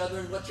with each other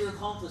and what you're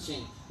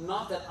accomplishing.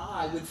 Not that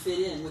I would fit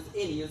in with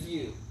any of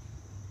you.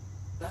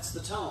 That's the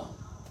tone.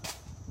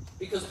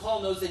 Because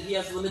Paul knows that he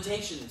has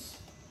limitations.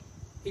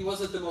 He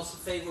wasn't the most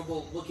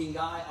favorable looking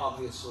guy,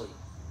 obviously.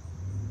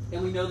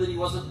 And we know that he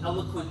wasn't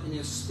eloquent in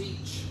his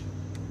speech.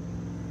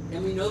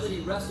 And we know that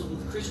he wrestled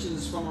with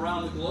Christians from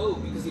around the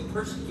globe because he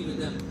persecuted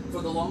them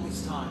for the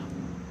longest time.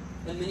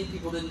 And many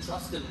people didn't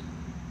trust him.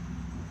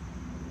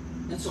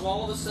 And so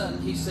all of a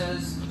sudden he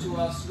says to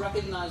us,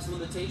 recognize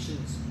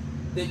limitations.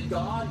 That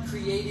God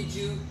created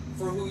you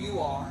for who you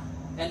are.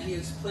 And he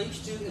has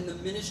placed you in the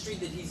ministry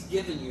that he's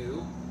given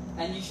you.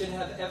 And you should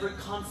have every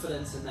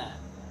confidence in that.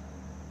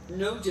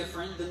 No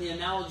different than the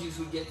analogies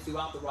we get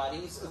throughout the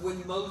writings of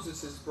when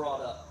Moses is brought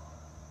up.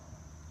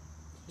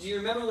 Do you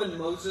remember when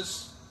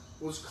Moses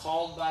was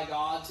called by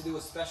God to do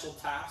a special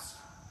task?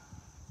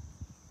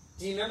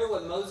 Do you remember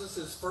what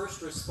Moses'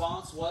 first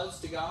response was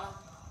to God?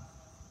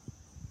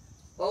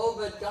 Oh,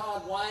 but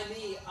God, why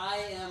me? I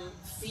am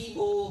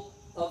feeble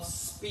of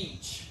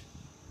speech.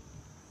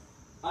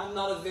 I'm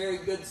not a very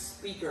good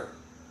speaker.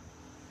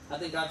 I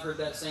think I've heard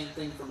that same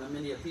thing from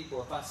many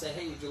people. If I say,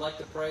 hey, would you like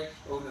to pray?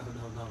 Oh,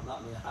 no,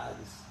 not me.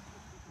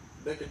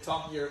 They could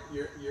talk your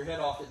head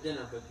off at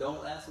dinner, but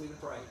don't ask me to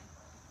pray.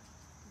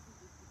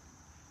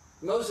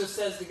 Moses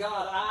says to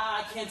God,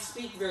 I can't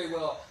speak very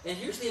well. And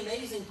here's the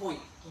amazing point.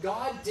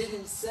 God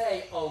didn't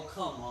say, oh,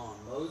 come on,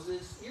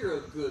 Moses, you're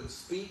a good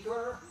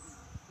speaker.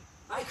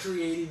 I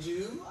created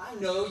you. I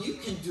know you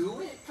can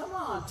do it. Come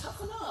on,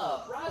 toughen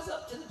up. Rise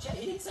up to the challenge.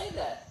 He didn't say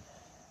that.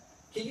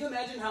 Can you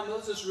imagine how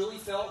Moses really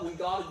felt when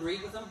God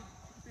agreed with him?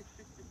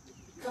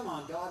 Come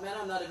on, God, man,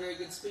 I'm not a very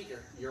good speaker.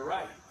 You're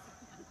right.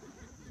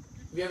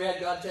 Have you ever had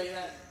God tell you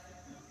that?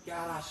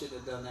 God, I shouldn't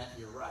have done that.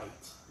 You're right.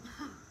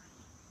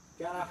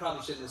 God, I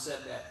probably shouldn't have said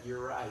that.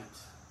 You're right.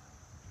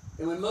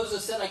 And when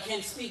Moses said, I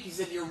can't speak, he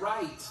said, you're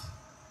right.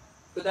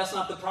 But that's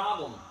not the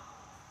problem.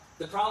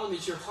 The problem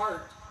is your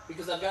heart,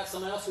 because I've got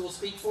someone else who will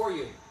speak for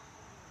you.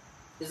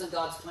 Isn't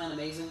God's plan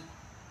amazing?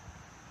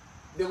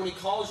 That when he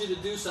calls you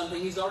to do something,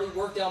 he's already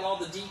worked out all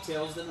the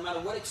details, that no matter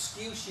what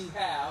excuse you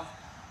have,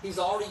 he's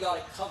already got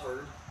it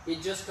covered.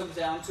 It just comes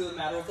down to a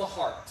matter of the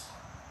heart.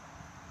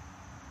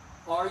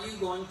 Are you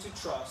going to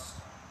trust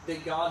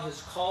that God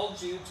has called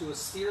you to a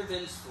sphere of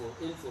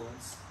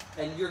influence,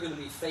 and you're going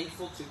to be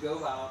faithful to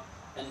go out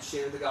and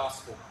share the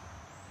gospel?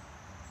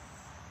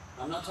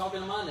 I'm not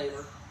talking to my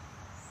neighbor.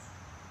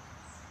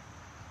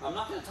 I'm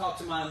not going to talk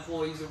to my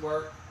employees at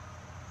work.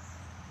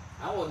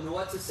 I wouldn't know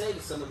what to say to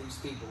some of these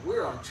people.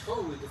 We're on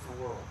totally different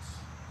worlds.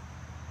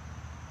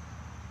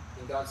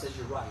 And God says,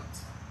 you're right.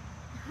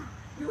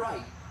 You're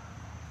right.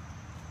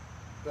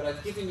 But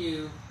I've given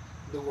you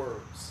the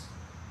words.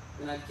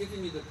 And I've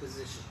given you the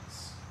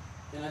positions.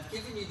 And I've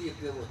given you the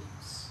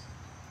abilities.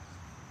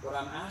 What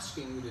I'm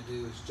asking you to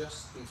do is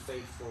just be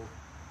faithful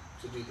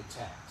to do the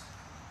task.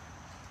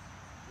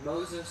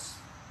 Moses,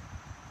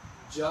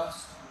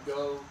 just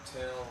go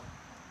tell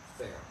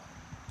Pharaoh.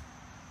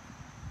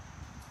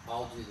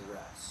 I'll do the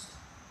rest.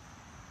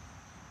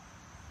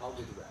 I'll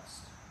do the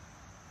rest.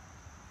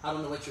 I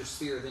don't know what your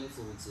sphere of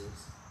influence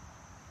is.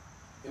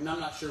 And I'm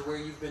not sure where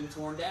you've been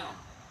torn down.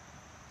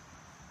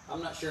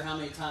 I'm not sure how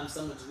many times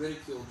someone's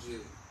ridiculed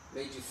you,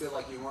 made you feel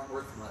like you weren't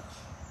worth much,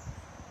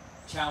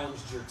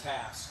 challenged your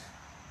task.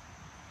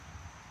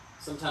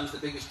 Sometimes the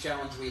biggest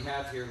challenge we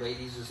have here,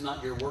 ladies, is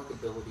not your work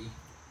ability,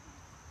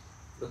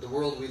 but the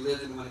world we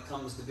live in when it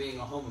comes to being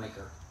a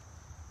homemaker.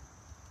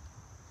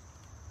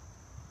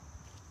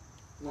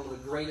 One of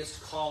the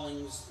greatest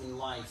callings in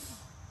life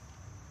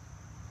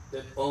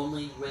that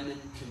only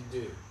women can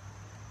do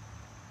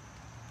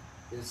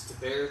is to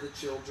bear the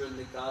children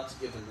that God's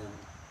given them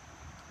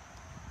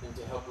and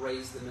to help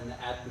raise them in the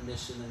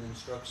admonition and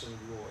instruction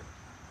of the Lord.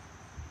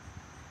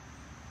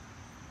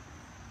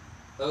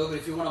 Oh, but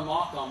if you want to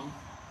mock them,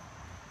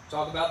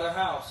 talk about their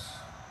house.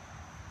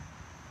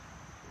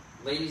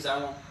 Ladies, I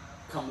won't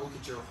come look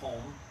at your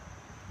home.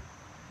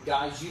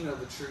 Guys, you know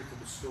the truth of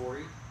the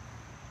story.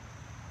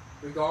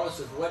 Regardless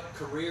of what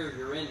career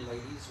you're in,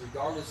 ladies,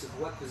 regardless of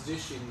what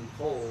position you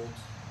hold,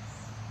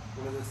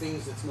 one of the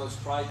things that's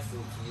most prideful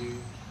to you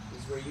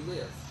is where you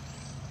live.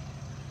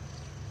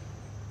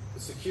 The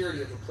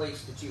security of the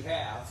place that you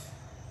have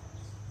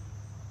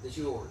is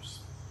yours.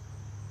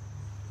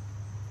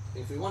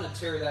 If we want to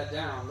tear that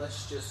down,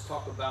 let's just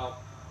talk about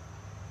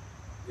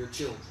your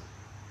children.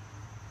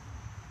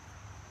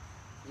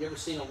 You ever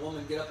seen a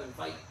woman get up and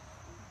fight?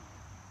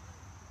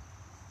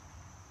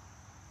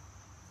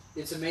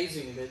 It's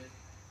amazing that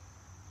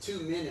two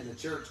men in the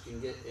church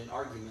can get an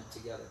argument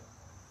together.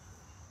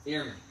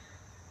 Hear me.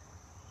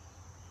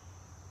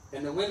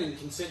 And the women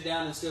can sit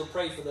down and still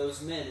pray for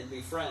those men and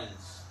be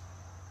friends,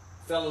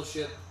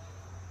 fellowship,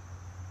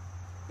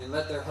 and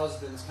let their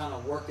husbands kind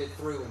of work it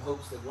through in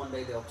hopes that one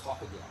day they'll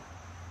talk again.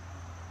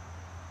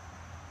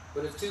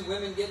 But if two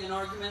women get in an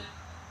argument,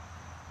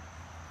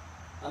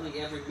 I think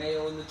every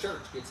male in the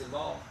church gets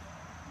involved.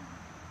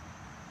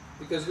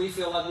 Because we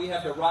feel like we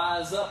have to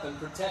rise up and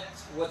protect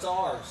what's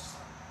ours.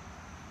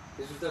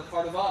 Because they're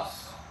part of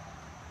us.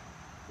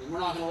 And we're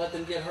not going to let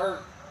them get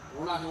hurt.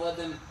 We're not going to let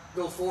them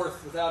go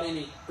forth without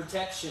any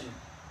protection.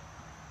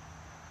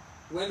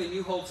 Women,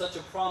 you hold such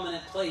a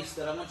prominent place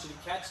that I want you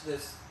to catch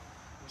this.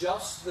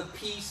 Just the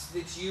peace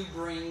that you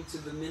bring to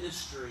the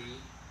ministry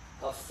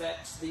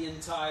affects the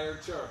entire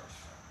church.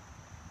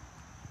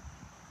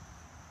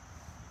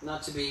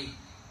 Not to be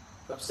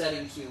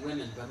upsetting to you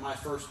women, but my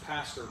first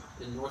pastor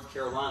in North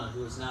Carolina,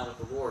 who is now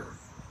with the Lord,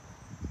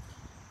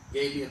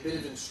 gave me a bit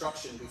of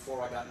instruction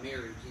before I got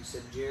married. He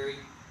said, Jerry,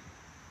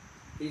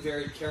 be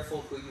very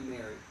careful who you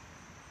marry.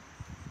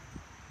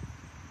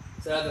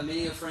 He said, I have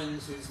many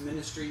friends whose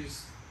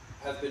ministries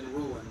have been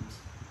ruined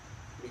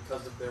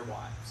because of their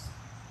wives.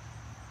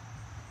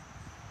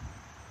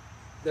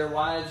 Their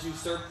wives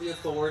usurp the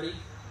authority.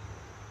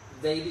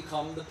 They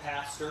become the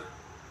pastor.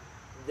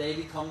 They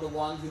become the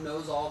one who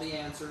knows all the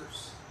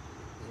answers.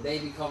 And they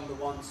become the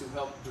ones who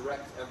help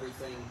direct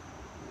everything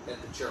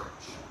at the church.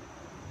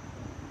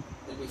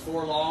 And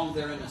before long,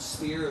 they're in a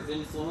sphere of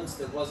influence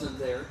that wasn't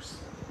theirs.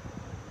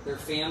 Their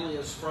family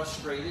is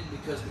frustrated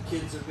because the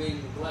kids are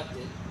being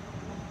neglected.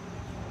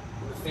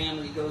 And the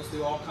family goes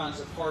through all kinds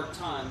of hard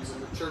times,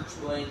 and the church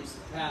blames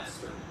the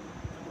pastor.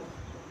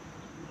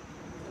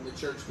 And the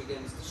church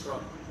begins to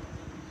struggle.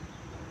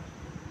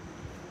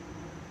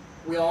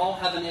 We all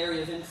have an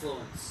area of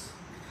influence.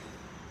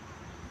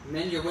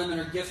 Men, your women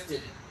are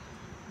gifted.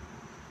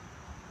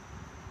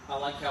 I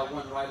like how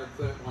one writer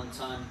put it one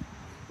time.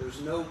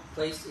 There's no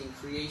place in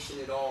creation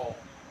at all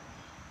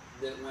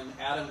that when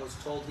Adam was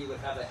told he would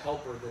have a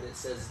helper that it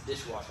says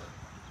dishwasher.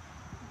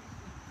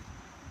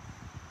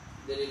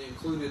 That it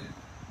included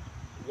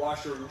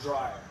washer and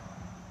dryer.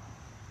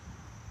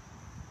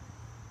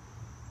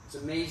 It's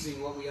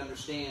amazing what we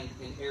understand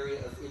in area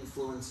of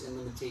influence and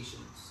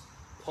limitations.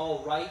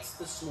 Paul writes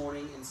this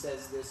morning and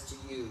says this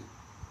to you.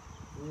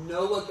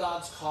 Know what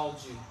God's called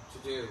you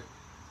to do.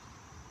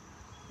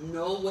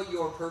 Know what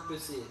your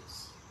purpose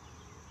is.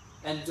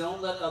 And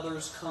don't let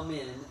others come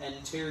in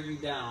and tear you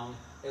down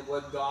at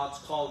what God's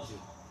called you.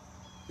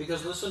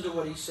 Because listen to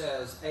what he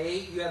says.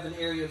 A, you have an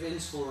area of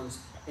influence.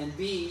 And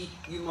B,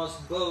 you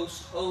must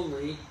boast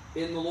only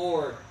in the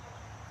Lord.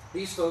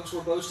 These folks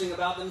were boasting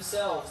about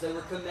themselves. They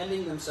were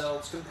commending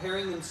themselves,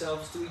 comparing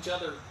themselves to each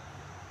other.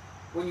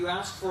 When you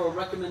ask for a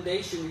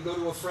recommendation, you go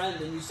to a friend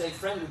and you say,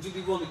 friend, would you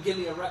be willing to give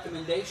me a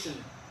recommendation?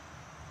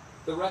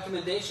 The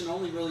recommendation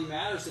only really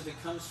matters if it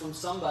comes from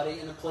somebody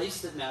in a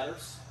place that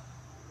matters.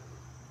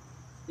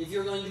 If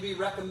you're going to be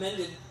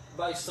recommended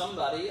by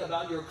somebody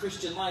about your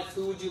Christian life,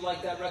 who would you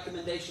like that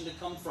recommendation to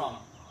come from?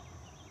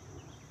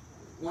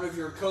 One of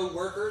your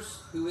co-workers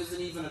who isn't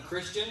even a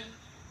Christian?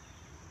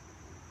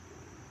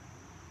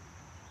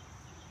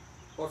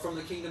 Or from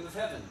the kingdom of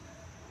heaven?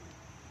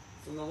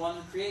 From the one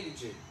who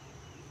created you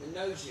and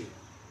knows you?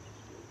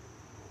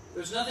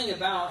 There's nothing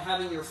about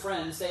having your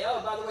friend say,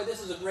 oh, by the way,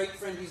 this is a great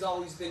friend, he's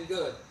always been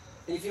good.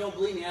 And if you don't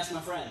believe me, ask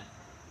my friend.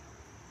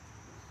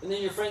 And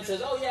then your friend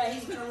says, oh yeah,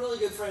 he's been a really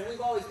good friend,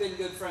 we've always been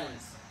good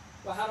friends.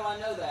 Well, how do I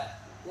know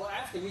that? Well,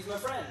 ask him, he's my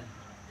friend.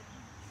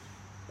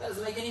 That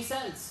doesn't make any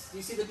sense.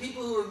 You see, the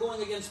people who are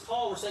going against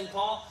Paul were saying,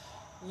 Paul,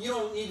 you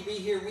don't need to be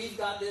here, we've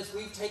got this,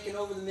 we've taken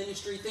over the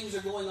ministry, things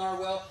are going our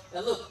well,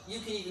 and look, you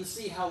can even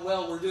see how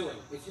well we're doing.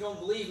 If you don't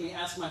believe me,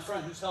 ask my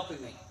friend who's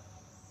helping me.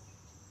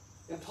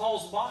 And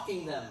Paul's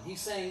mocking them.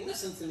 He's saying,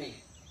 listen to me.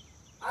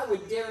 I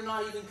would dare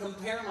not even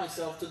compare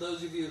myself to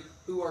those of you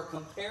who are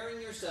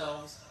comparing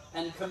yourselves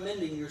and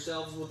commending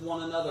yourselves with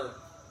one another.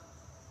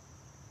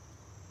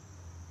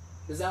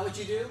 Is that what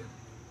you do?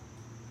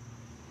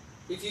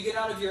 If you get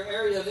out of your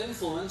area of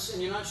influence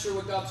and you're not sure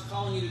what God's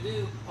calling you to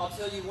do, I'll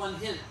tell you one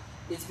hint.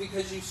 It's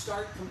because you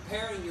start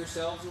comparing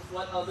yourselves with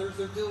what others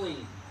are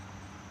doing.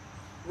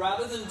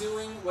 Rather than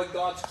doing what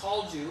God's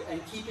called you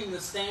and keeping the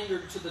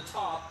standard to the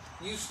top,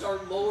 you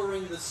start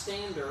lowering the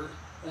standard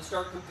and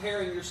start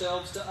comparing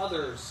yourselves to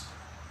others.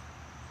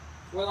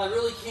 Well, I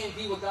really can't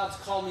be what God's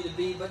called me to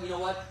be, but you know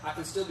what? I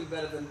can still be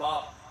better than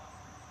Bob.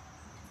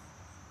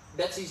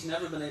 Betsy's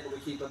never been able to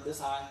keep up this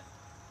high.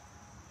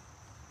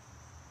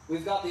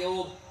 We've got the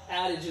old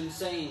adage and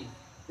saying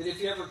that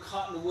if you're ever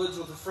caught in the woods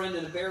with a friend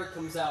and a bear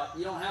comes out,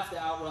 you don't have to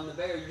outrun the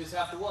bear, you just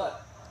have to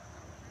what?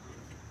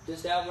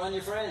 Just outrun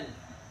your friend.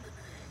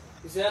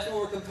 You see, that's when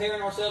we're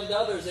comparing ourselves to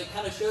others. It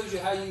kind of shows you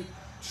how you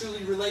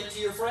truly relate to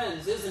your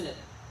friends, isn't it?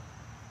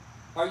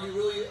 Are you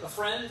really a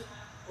friend,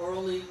 or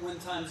only when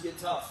times get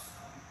tough?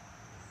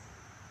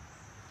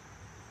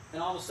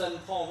 And all of a sudden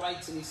Paul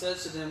writes and he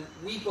says to them,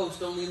 we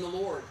boast only in the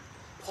Lord.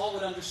 Paul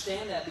would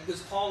understand that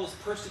because Paul was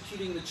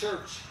persecuting the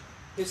church.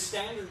 His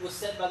standard was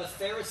set by the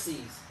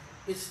Pharisees.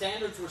 His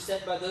standards were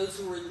set by those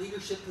who were in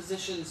leadership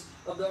positions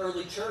of the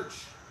early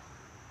church.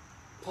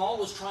 Paul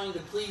was trying to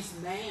please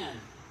man.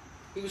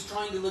 He was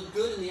trying to look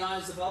good in the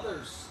eyes of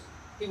others.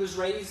 He was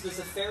raised as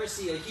a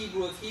Pharisee, a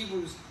Hebrew of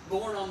Hebrews,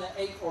 born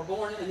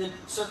and then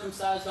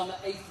circumcised on the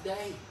 8th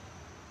day.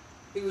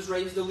 He was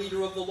raised a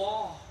leader of the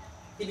law.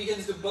 He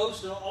begins to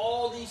boast in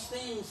all these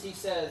things, he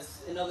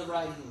says in other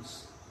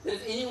writings. That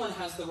if anyone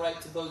has the right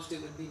to boast,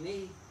 it would be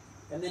me.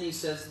 And then he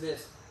says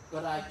this,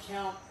 but I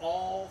count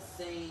all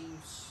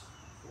things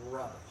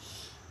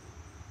rubbish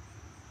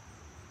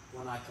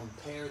when I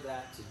compare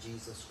that to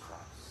Jesus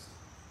Christ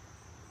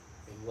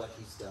and what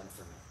he's done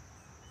for me.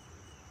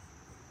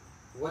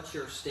 What's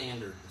your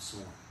standard this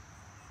morning?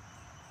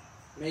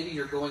 Maybe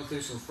you're going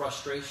through some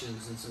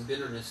frustrations and some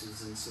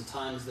bitternesses and some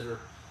times that are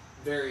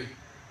very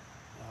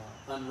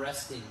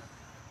unresting.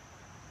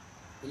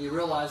 And you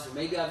realize that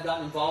maybe I've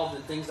gotten involved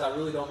in things I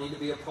really don't need to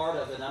be a part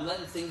of, and I'm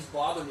letting things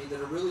bother me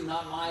that are really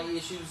not my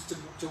issues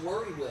to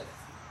worry with.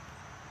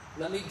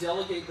 Let me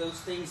delegate those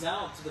things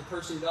out to the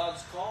person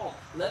God's called.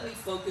 Let me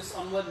focus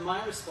on what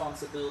my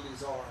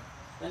responsibilities are.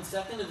 And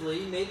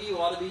secondly, maybe you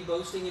ought to be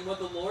boasting in what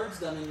the Lord's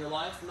done in your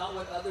life, not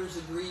what others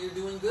agree you're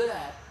doing good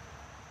at.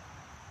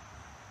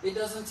 It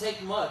doesn't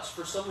take much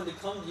for someone to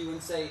come to you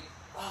and say,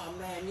 oh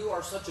man, you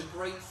are such a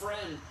great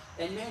friend.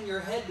 And man, your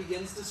head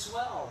begins to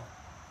swell.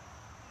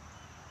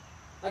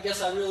 I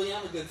guess I really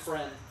am a good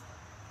friend.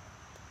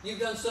 You've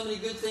done so many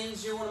good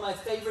things. You're one of my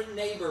favorite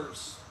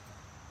neighbors.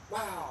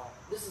 Wow,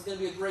 this is going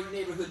to be a great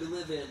neighborhood to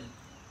live in.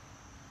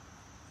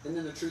 And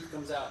then the truth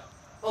comes out.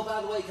 Oh,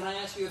 by the way, can I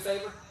ask you a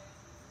favor?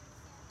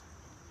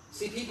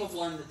 See, people have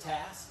learned the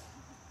task.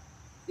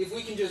 If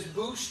we can just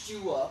boost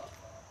you up,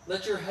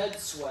 let your head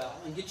swell,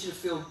 and get you to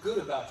feel good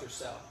about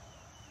yourself,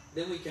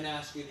 then we can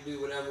ask you to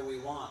do whatever we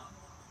want.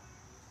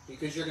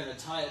 Because you're going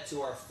to tie it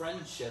to our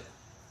friendship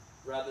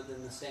rather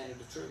than the standard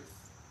of truth.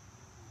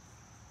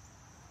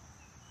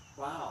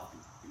 Wow.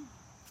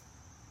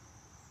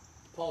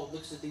 Paul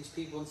looks at these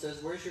people and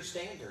says, where's your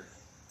standard?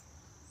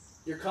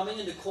 You're coming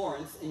into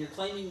Corinth and you're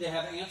claiming to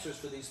have answers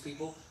for these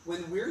people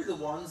when we're the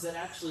ones that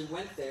actually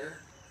went there,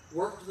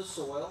 worked the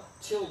soil,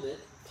 tilled it,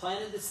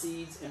 planted the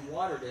seeds, and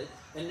watered it,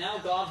 and now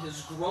God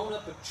has grown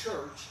up a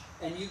church,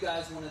 and you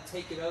guys want to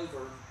take it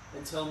over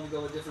and tell them to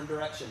go a different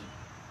direction.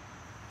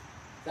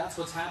 That's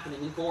what's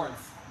happening in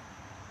Corinth.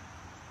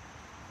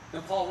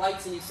 And Paul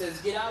writes and he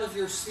says, get out of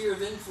your sphere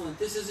of influence.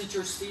 This isn't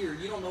your sphere.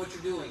 You don't know what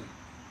you're doing.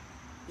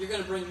 You're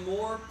going to bring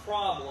more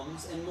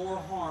problems and more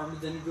harm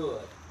than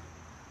good.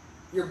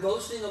 You're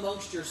boasting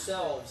amongst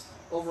yourselves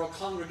over a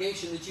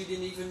congregation that you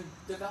didn't even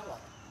develop.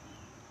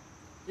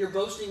 You're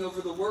boasting over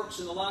the works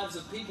and the lives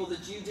of people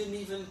that you didn't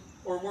even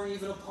or weren't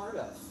even a part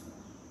of.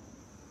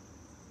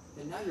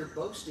 And now you're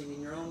boasting in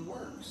your own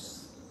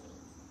works.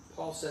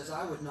 Paul says,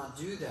 I would not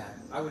do that.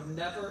 I would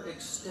never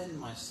extend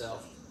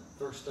myself,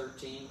 verse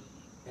 13,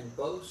 and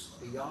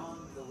boast beyond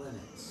the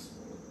limits.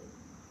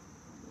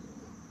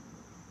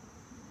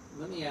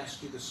 let me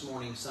ask you this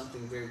morning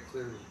something very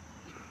clearly.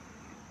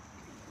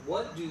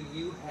 What do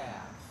you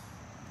have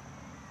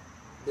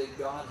that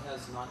God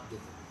has not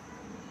given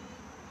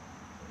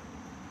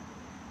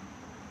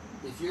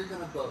you? If you're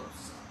going to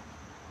boast,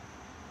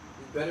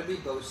 you better be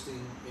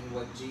boasting in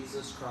what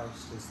Jesus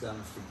Christ has done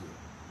for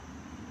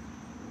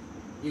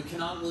you. You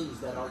cannot lose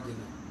that argument.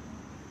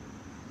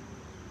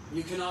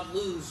 You cannot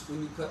lose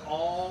when you put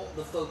all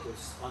the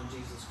focus on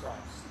Jesus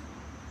Christ.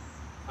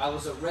 I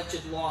was a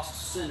wretched,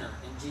 lost sinner,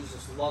 and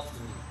Jesus loved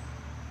me.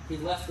 He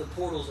left the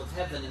portals of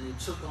heaven and He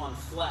took on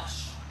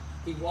flesh.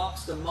 He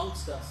walked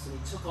amongst us and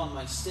He took on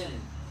my sin.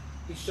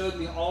 He showed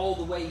me all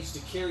the ways to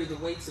carry the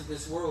weights of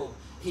this world.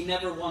 He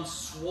never once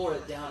swore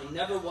it down. He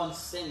never once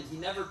sinned. He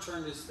never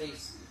turned His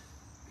face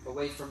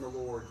away from the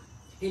Lord.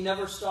 He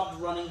never stopped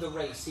running the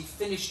race. He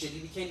finished it. He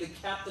became the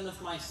captain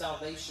of my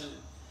salvation.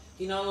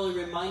 He not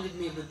only reminded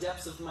me of the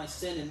depths of my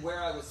sin and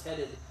where I was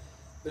headed,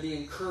 but He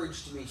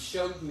encouraged me,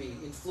 showed me,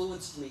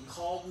 influenced me,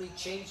 called me,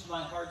 changed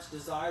my heart's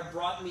desire,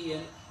 brought me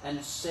in,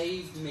 and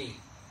saved me.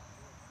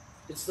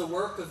 It's the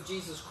work of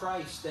Jesus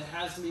Christ that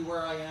has me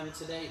where I am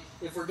today.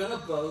 If we're going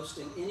to boast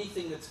in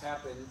anything that's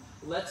happened,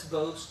 let's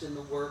boast in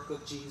the work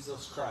of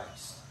Jesus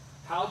Christ.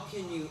 How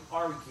can you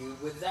argue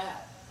with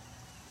that?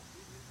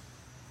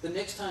 The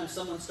next time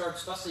someone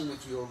starts fussing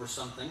with you over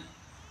something,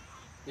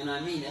 and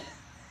I mean it,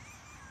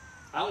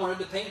 I wanted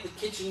to paint the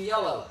kitchen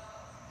yellow.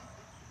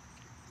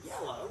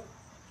 Yellow?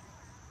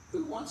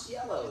 Who wants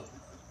yellow?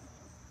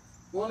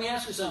 Well, let me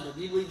ask you something.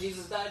 Do you believe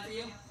Jesus died for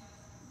you?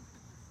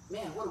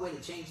 Man, what a way to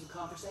change the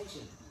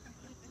conversation.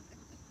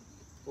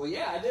 Well,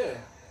 yeah, I do.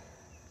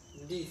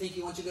 Do you think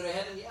He wants you to go to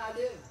heaven? Yeah, I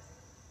do.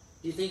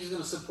 Do you think He's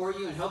going to support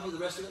you and help you the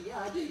rest of it?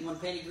 Yeah, I do. You want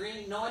to paint it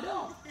green? No, I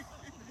don't.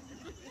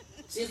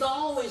 See, there's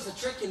always a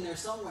trick in there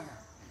somewhere.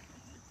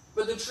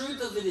 But the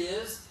truth of it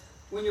is,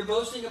 when you're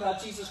boasting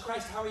about Jesus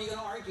Christ, how are you going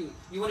to argue?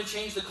 You want to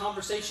change the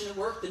conversation at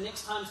work? The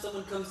next time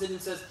someone comes in and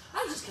says,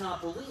 I just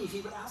cannot believe He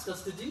would ask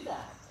us to do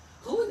that.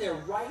 Who in their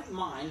right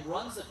mind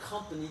runs a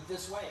company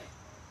this way?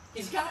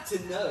 He's got to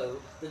know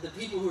that the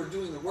people who are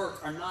doing the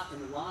work are not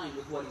in line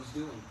with what He's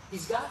doing.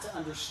 He's got to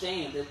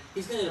understand that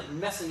He's going to end up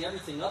messing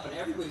everything up and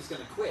everybody's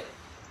going to quit.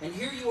 And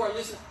here you are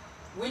listening.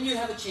 When you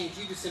have a chance,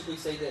 you just simply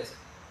say this.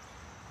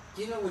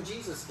 Do you know when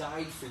Jesus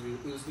died for you,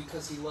 it was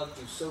because He loved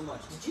you so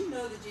much. Did you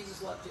know that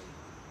Jesus loved you?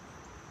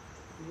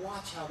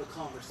 Watch how the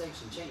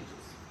conversation changes.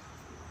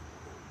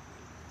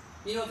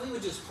 You know, if we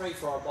would just pray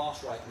for our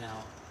boss right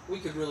now,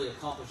 we could really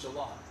accomplish a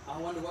lot. I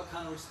wonder what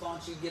kind of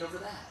response you'd get over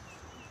that.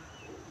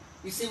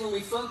 You see, when we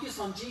focus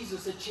on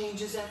Jesus, it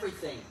changes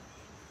everything.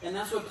 And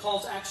that's what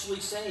Paul's actually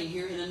saying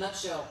here in a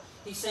nutshell.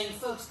 He's saying,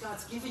 folks,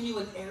 God's given you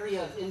an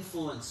area of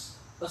influence,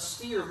 a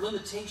sphere of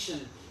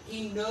limitation.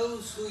 He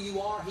knows who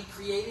you are. He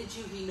created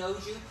you. He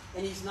knows you.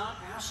 And He's not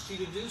asked you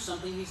to do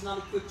something He's not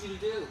equipped you to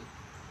do.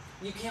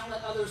 You can't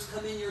let others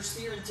come in your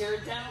sphere and tear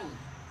it down.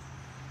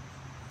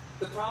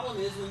 The problem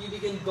is when you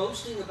begin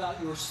boasting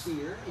about your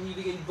sphere and you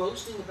begin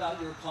boasting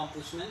about your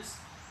accomplishments,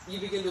 you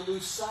begin to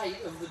lose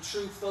sight of the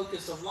true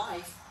focus of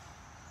life.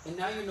 And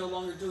now you're no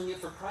longer doing it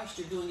for Christ,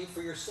 you're doing it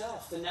for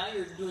yourself. And now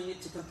you're doing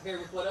it to compare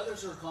with what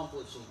others are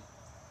accomplishing.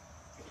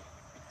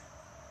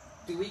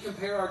 Do we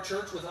compare our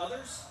church with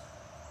others?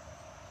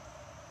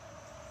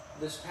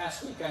 This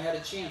past week I had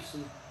a chance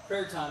in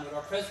prayer time at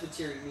our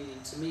Presbytery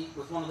meeting to meet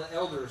with one of the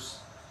elders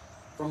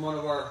from one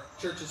of our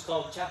churches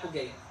called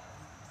Chapelgate.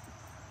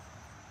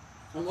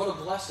 And what a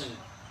blessing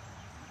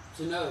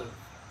to know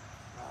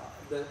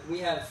that we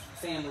have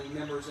family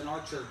members in our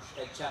church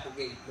at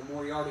Chapelgate. The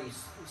Moriarty's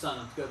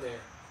sons go there.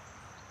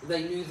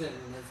 They knew them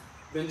and have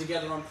been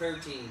together on prayer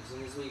teams.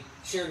 And as we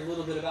shared a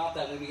little bit about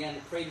that, we began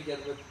to pray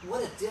together. But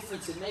what a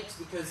difference it makes,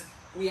 because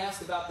we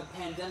asked about the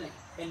pandemic.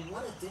 And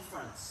what a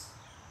difference.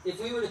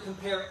 If we were to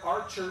compare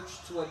our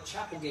church to what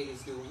Chapelgate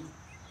is doing,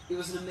 it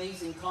was an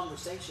amazing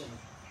conversation.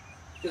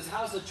 Because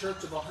how's a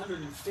church of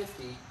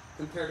 150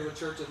 compared to a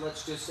church of,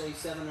 let's just say,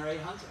 700 or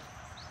 800?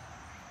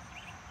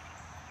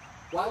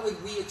 Why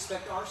would we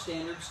expect our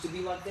standards to be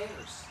like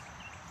theirs?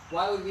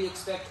 Why would we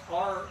expect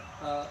our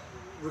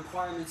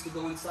requirements to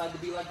go inside to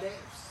be like theirs?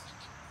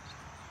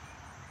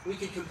 We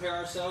could compare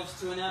ourselves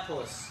to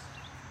Annapolis.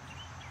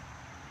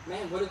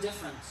 Man, what a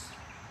difference.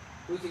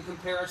 We can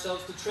compare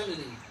ourselves to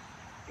Trinity.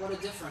 What a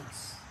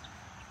difference.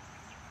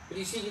 But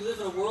you see, we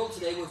live in a world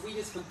today where if we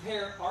just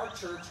compare our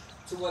church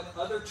to what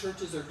other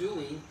churches are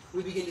doing,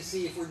 we begin to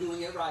see if we're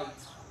doing it right.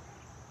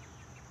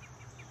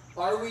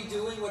 Are we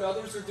doing what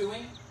others are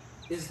doing?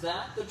 Is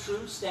that the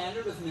true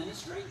standard of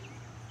ministry?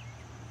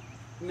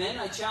 Men,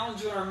 I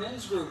challenge you in our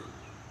men's group.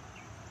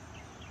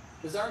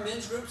 Is our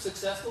men's group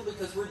successful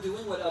because we're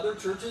doing what other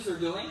churches are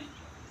doing?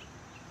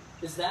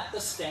 Is that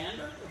the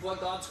standard of what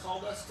God's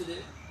called us to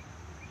do?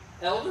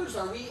 Elders,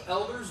 are we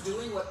elders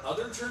doing what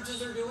other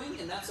churches are doing?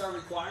 And that's our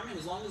requirement,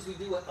 as long as we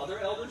do what other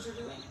elders are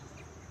doing?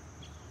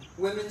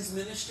 Women's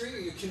ministry, are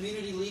you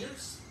community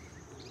leaders?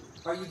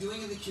 Are you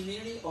doing in the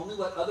community only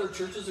what other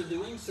churches are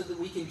doing so that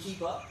we can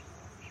keep up?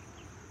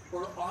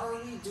 Or are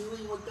we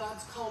doing what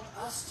God's called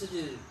us to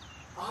do?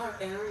 Our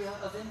area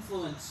of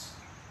influence.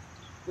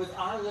 With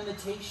our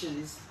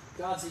limitations,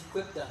 God's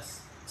equipped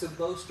us to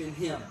boast in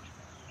Him.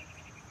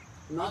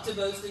 Not to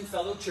boast in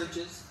fellow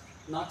churches,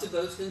 not to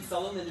boast in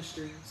fellow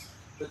ministries,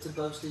 but to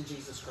boast in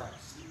Jesus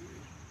Christ.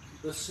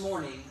 This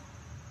morning,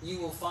 you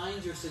will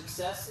find your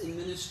success in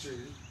ministry,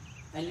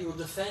 and you will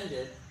defend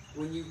it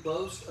when you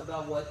boast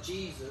about what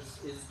Jesus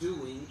is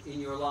doing in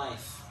your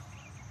life.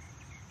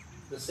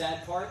 The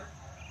sad part,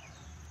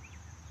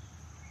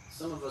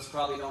 some of us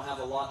probably don't have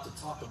a lot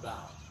to talk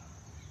about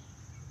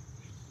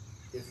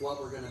if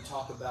what we're going to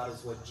talk about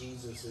is what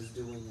Jesus is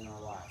doing in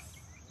our life.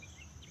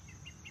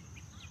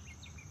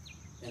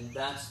 And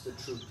that's the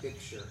true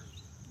picture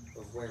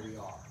of where we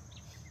are.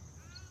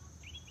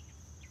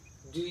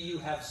 Do you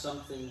have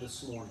something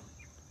this morning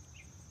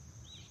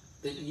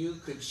that you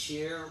could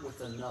share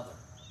with another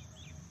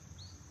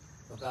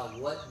about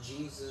what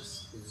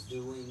Jesus is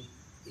doing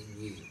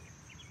in you?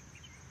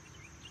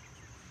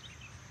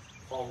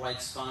 Paul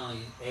writes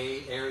finally,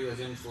 A, area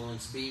of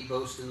influence, B,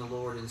 boast in the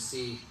Lord, and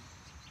C,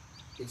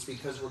 it's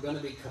because we're going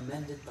to be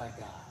commended by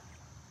God.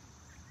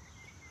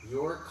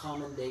 Your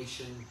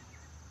commendation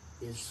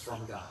is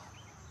from God.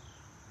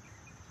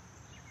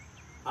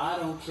 I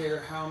don't care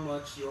how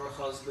much your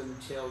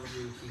husband tells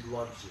you he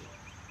loves you.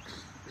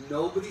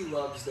 Nobody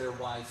loves their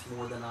wife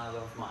more than I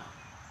love mine.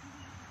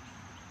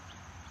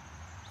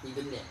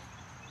 Even Nick.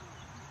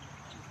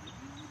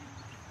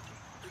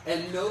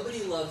 And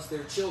nobody loves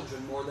their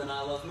children more than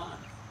I love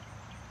mine.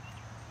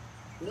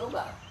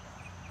 Nobody.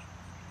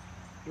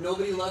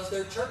 Nobody loves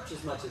their church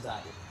as much as I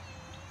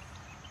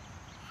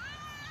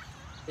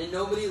do. And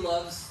nobody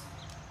loves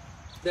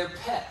their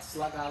pets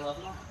like I love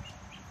mine.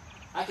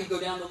 I could go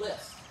down the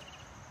list.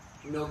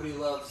 Nobody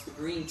loves the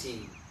green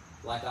team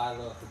like I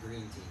love the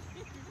green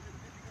team.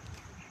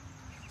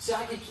 See,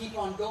 I could keep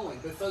on going.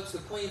 But folks, the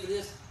point of it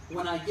is,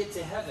 when I get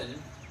to heaven,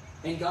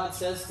 and God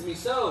says to me,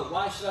 so,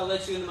 why should I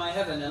let you into my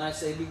heaven? And I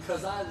say,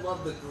 because I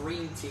love the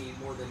green team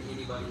more than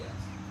anybody else.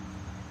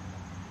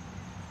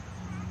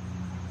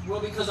 Well,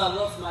 because I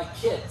love my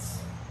kids.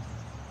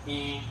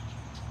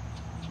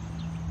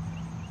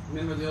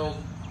 Remember the old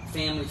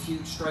Family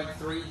Feud Strike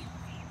 3?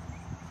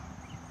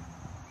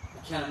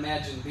 I can't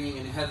imagine being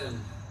in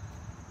heaven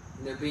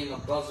and there being a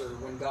buzzer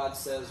when God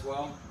says,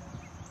 well,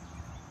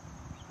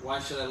 why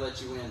should I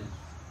let you in?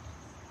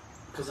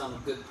 Because I'm a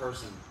good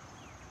person.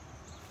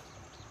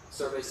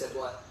 Survey said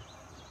what?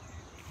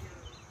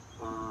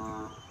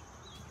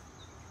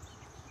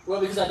 Well,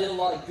 because I did a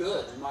lot of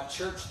good and my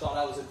church thought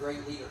I was a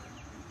great leader.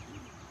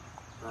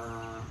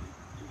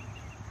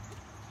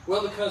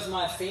 Well, because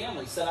my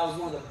family said I was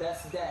one of the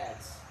best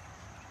dads.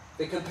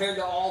 That compared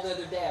to all the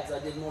other dads, I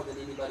did more than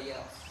anybody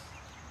else.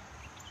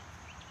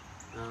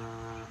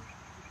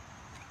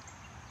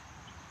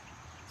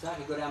 So I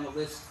could go down the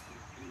list.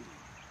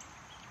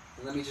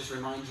 And let me just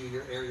remind you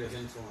your area of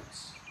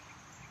influence.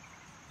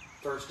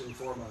 First and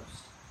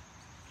foremost,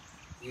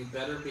 you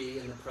better be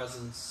in the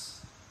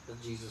presence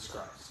of Jesus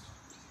Christ.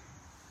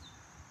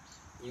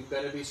 You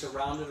better be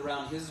surrounded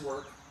around His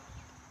work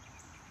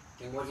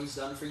and what He's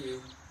done for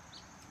you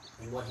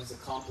and what He's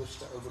accomplished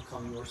to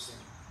overcome your sin.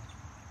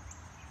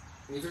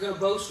 And if you're going to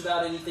boast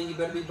about anything, you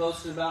better be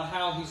boasting about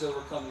how He's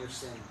overcome your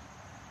sin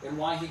and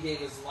why He gave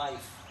His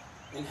life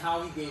and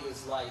how He gave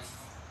His life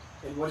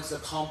and what it's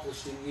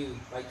accomplished in you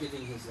by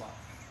giving His life.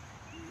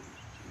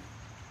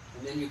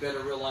 And then you better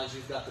realize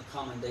you've got the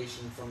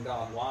commendation from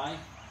God. Why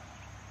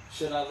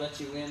should I let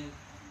you in?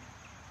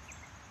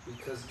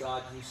 Because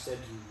God, you said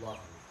you love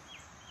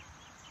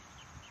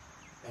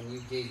me. And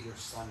you gave your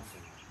Son for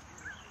me.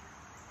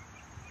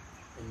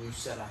 And you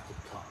said I could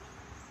come.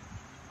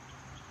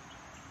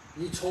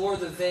 You tore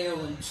the veil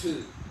in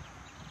two.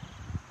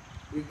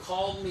 You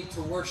called me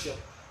to worship.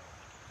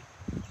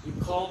 You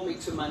called me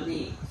to my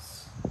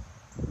knees.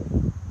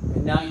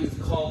 And now you've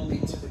called me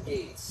to the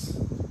gates.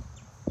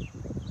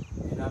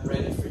 And I'm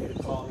ready for you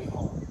to call me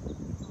home.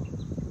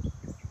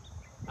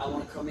 I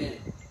want to come in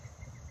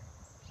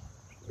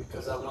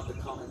because I want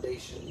the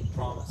commendation you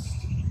promised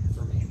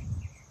for me.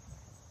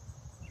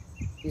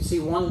 You see,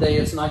 one day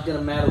it's not going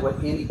to matter what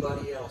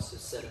anybody else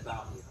has said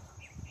about you.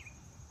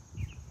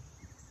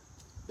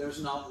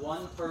 There's not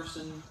one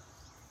person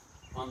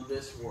on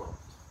this world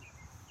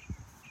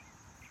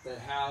that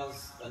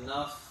has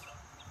enough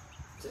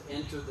to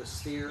enter the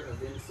sphere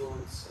of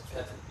influence of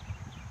heaven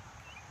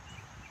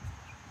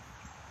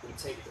and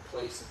take the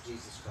place of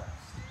Jesus Christ.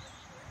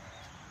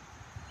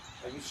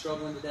 Are you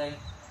struggling today?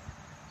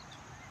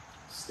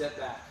 Step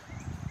back.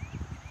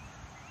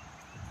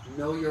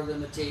 Know your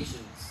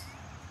limitations.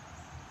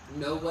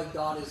 Know what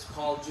God has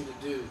called you to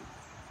do.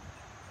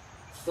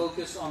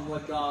 Focus on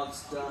what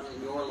God's done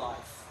in your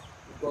life.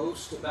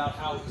 Boast about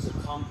how He's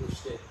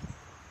accomplished it.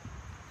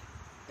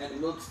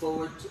 And look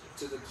forward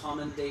to the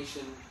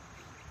commendation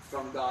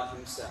from God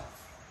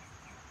Himself.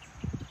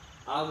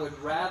 I would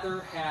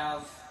rather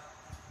have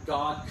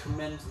God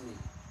commend me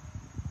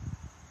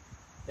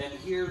than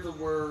hear the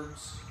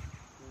words,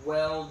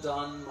 "Well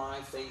done,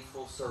 my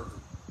faithful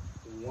servant,"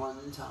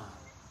 one time,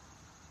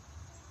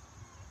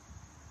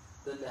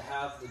 than to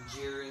have the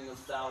jeering of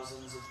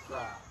thousands of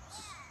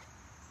crowds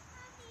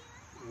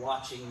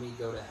watching me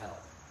go to hell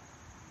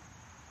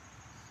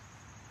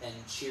and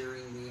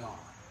cheering me on,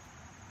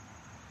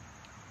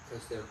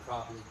 because they're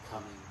probably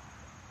coming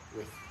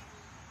with me.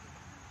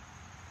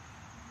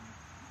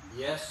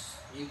 Yes,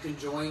 you can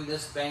join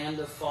this band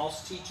of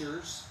false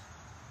teachers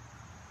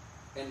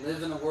and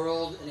live in a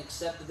world and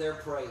accept their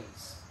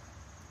praise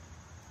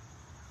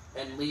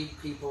and lead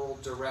people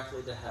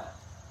directly to hell.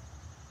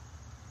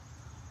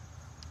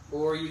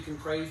 Or you can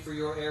pray for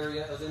your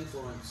area of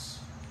influence,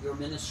 your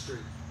ministry,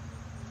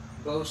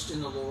 boast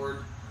in the Lord,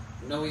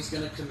 know He's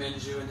going to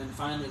commend you, and then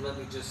finally, let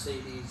me just say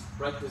these,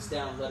 write this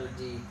down, letter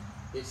D,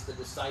 it's the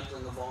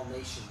discipling of all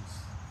nations.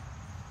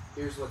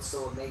 Here's what's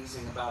so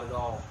amazing about it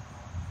all.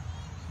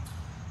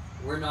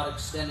 We're not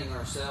extending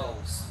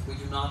ourselves. We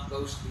do not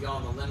boast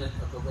beyond the limit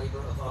of the labor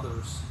of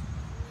others.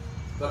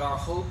 But our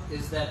hope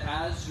is that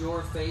as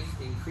your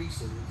faith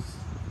increases,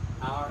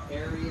 our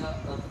area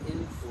of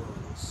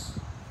influence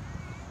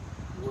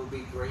will be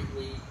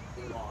greatly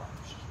enlarged.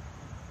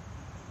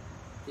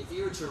 If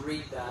you were to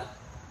read that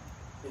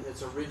in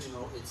its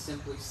original, it's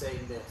simply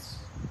saying this.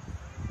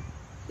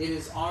 It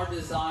is our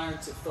desire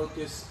to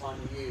focus on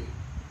you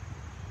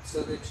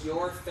so that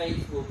your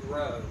faith will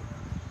grow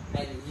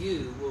and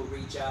you will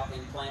reach out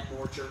and plant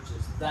more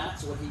churches.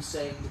 That's what he's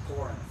saying to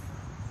Corinth.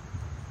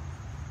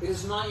 It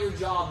is not your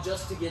job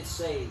just to get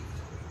saved.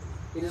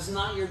 It is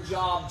not your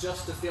job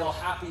just to feel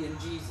happy in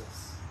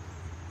Jesus.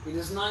 It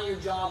is not your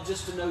job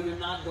just to know you're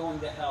not going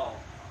to hell.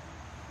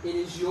 It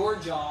is your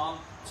job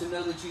to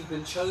know that you've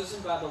been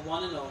chosen by the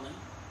one and only,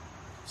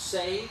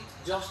 saved,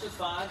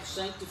 justified,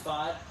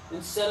 sanctified,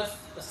 and set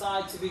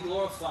aside to be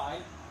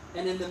glorified.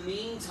 And in the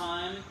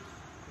meantime,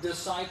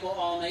 disciple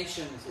all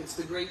nations. It's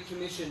the Great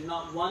Commission.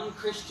 Not one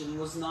Christian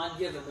was not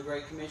given the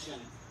Great Commission.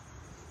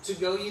 To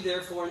go ye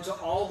therefore into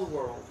all the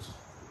world.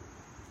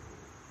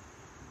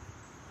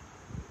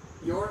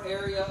 Your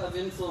area of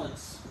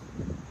influence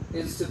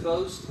is to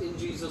boast in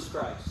Jesus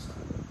Christ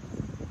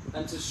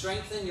and to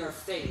strengthen your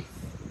faith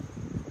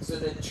so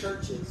that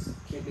churches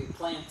can be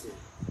planted,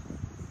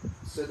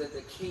 so that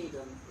the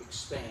kingdom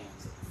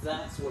expands.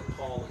 That's what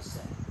Paul is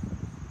saying.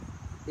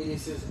 It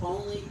is his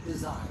only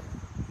desire,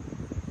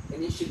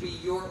 and it should be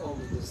your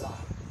only desire,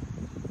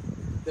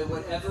 that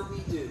whatever we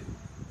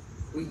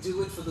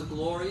do it for the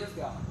glory of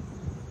God,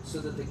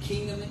 so that the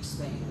kingdom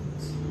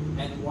expands,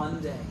 and one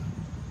day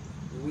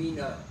we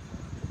know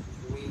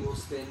we will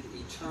spend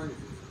eternity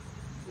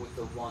with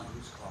the one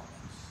who's called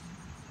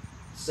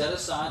us. Set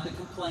aside the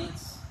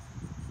complaints,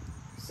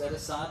 set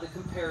aside the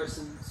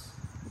comparisons,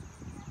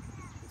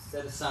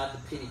 set aside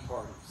the pity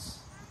parties.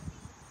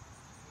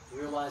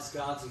 Realize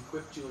God's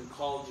equipped you and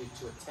called you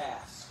to a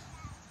task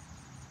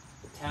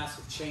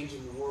of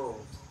changing the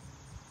world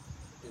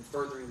and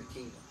furthering the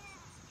kingdom.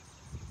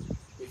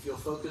 If you'll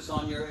focus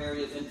on your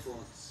area of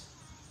influence,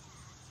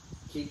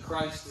 keep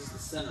Christ as the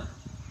center,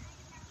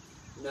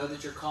 know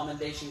that your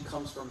commendation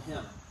comes from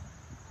Him,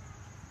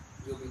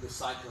 you'll be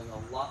discipling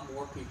a lot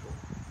more people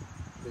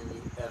than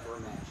you ever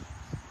imagined.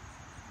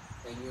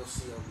 And you'll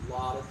see a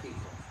lot of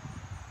people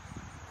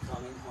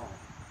coming home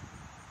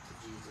to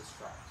Jesus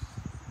Christ.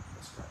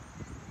 Let's pray.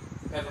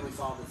 Heavenly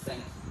Father, thank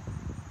you.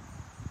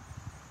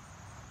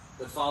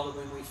 But Father,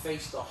 when we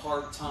face the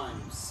hard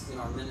times in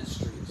our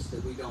ministries,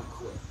 that we don't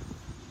quit.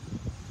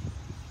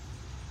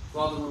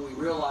 Father, when we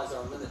realize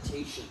our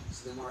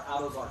limitations, then we're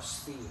out of our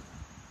sphere.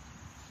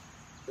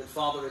 That,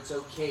 Father, it's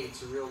okay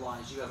to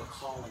realize you have a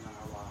calling on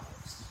our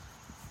lives.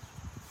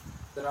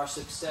 That our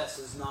success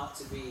is not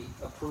to be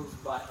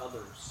approved by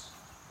others,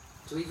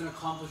 to even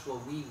accomplish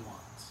what we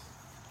want.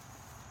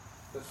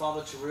 But,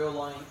 Father, to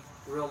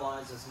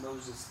realize as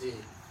Moses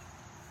did,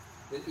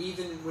 that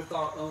even with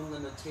our own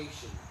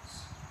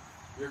limitations,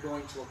 you're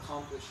going to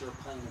accomplish your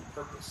plan and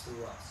purpose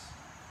through us.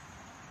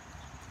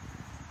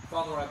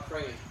 Father, I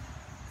pray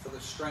for the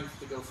strength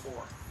to go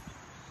forth.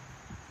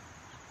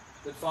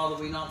 That, Father,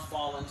 we not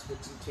fall into the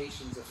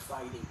temptations of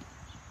fighting,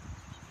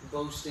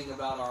 boasting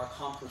about our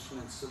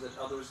accomplishments so that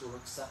others will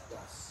accept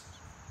us,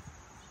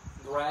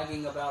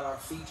 bragging about our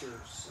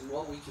features and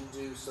what we can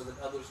do so that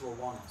others will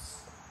want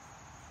us.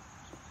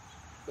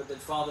 But that,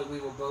 Father, we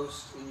will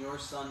boast in your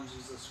Son,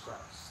 Jesus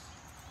Christ.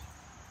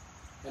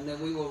 And that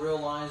we will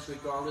realize,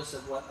 regardless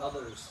of what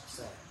others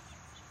say,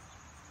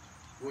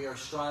 we are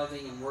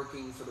striving and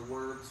working for the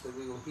words that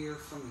we will hear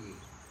from you.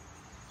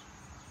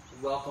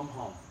 Welcome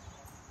home,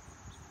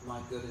 my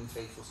good and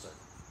faithful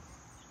servant.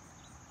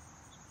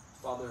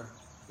 Father,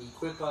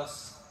 equip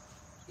us,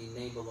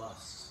 enable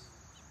us,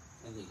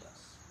 and lead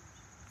us.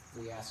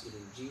 We ask it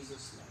in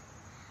Jesus'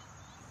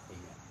 name.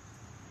 Amen.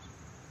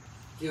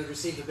 If you would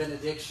receive the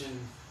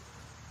benediction,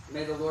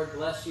 may the Lord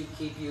bless you,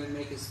 keep you, and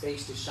make his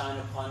face to shine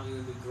upon you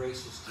and be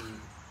gracious to you.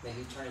 May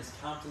he turn his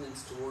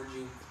countenance toward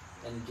you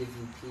and give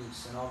you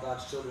peace. And all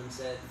God's children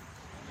said,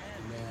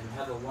 Amen.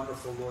 Have a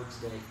wonderful Lord's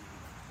Day.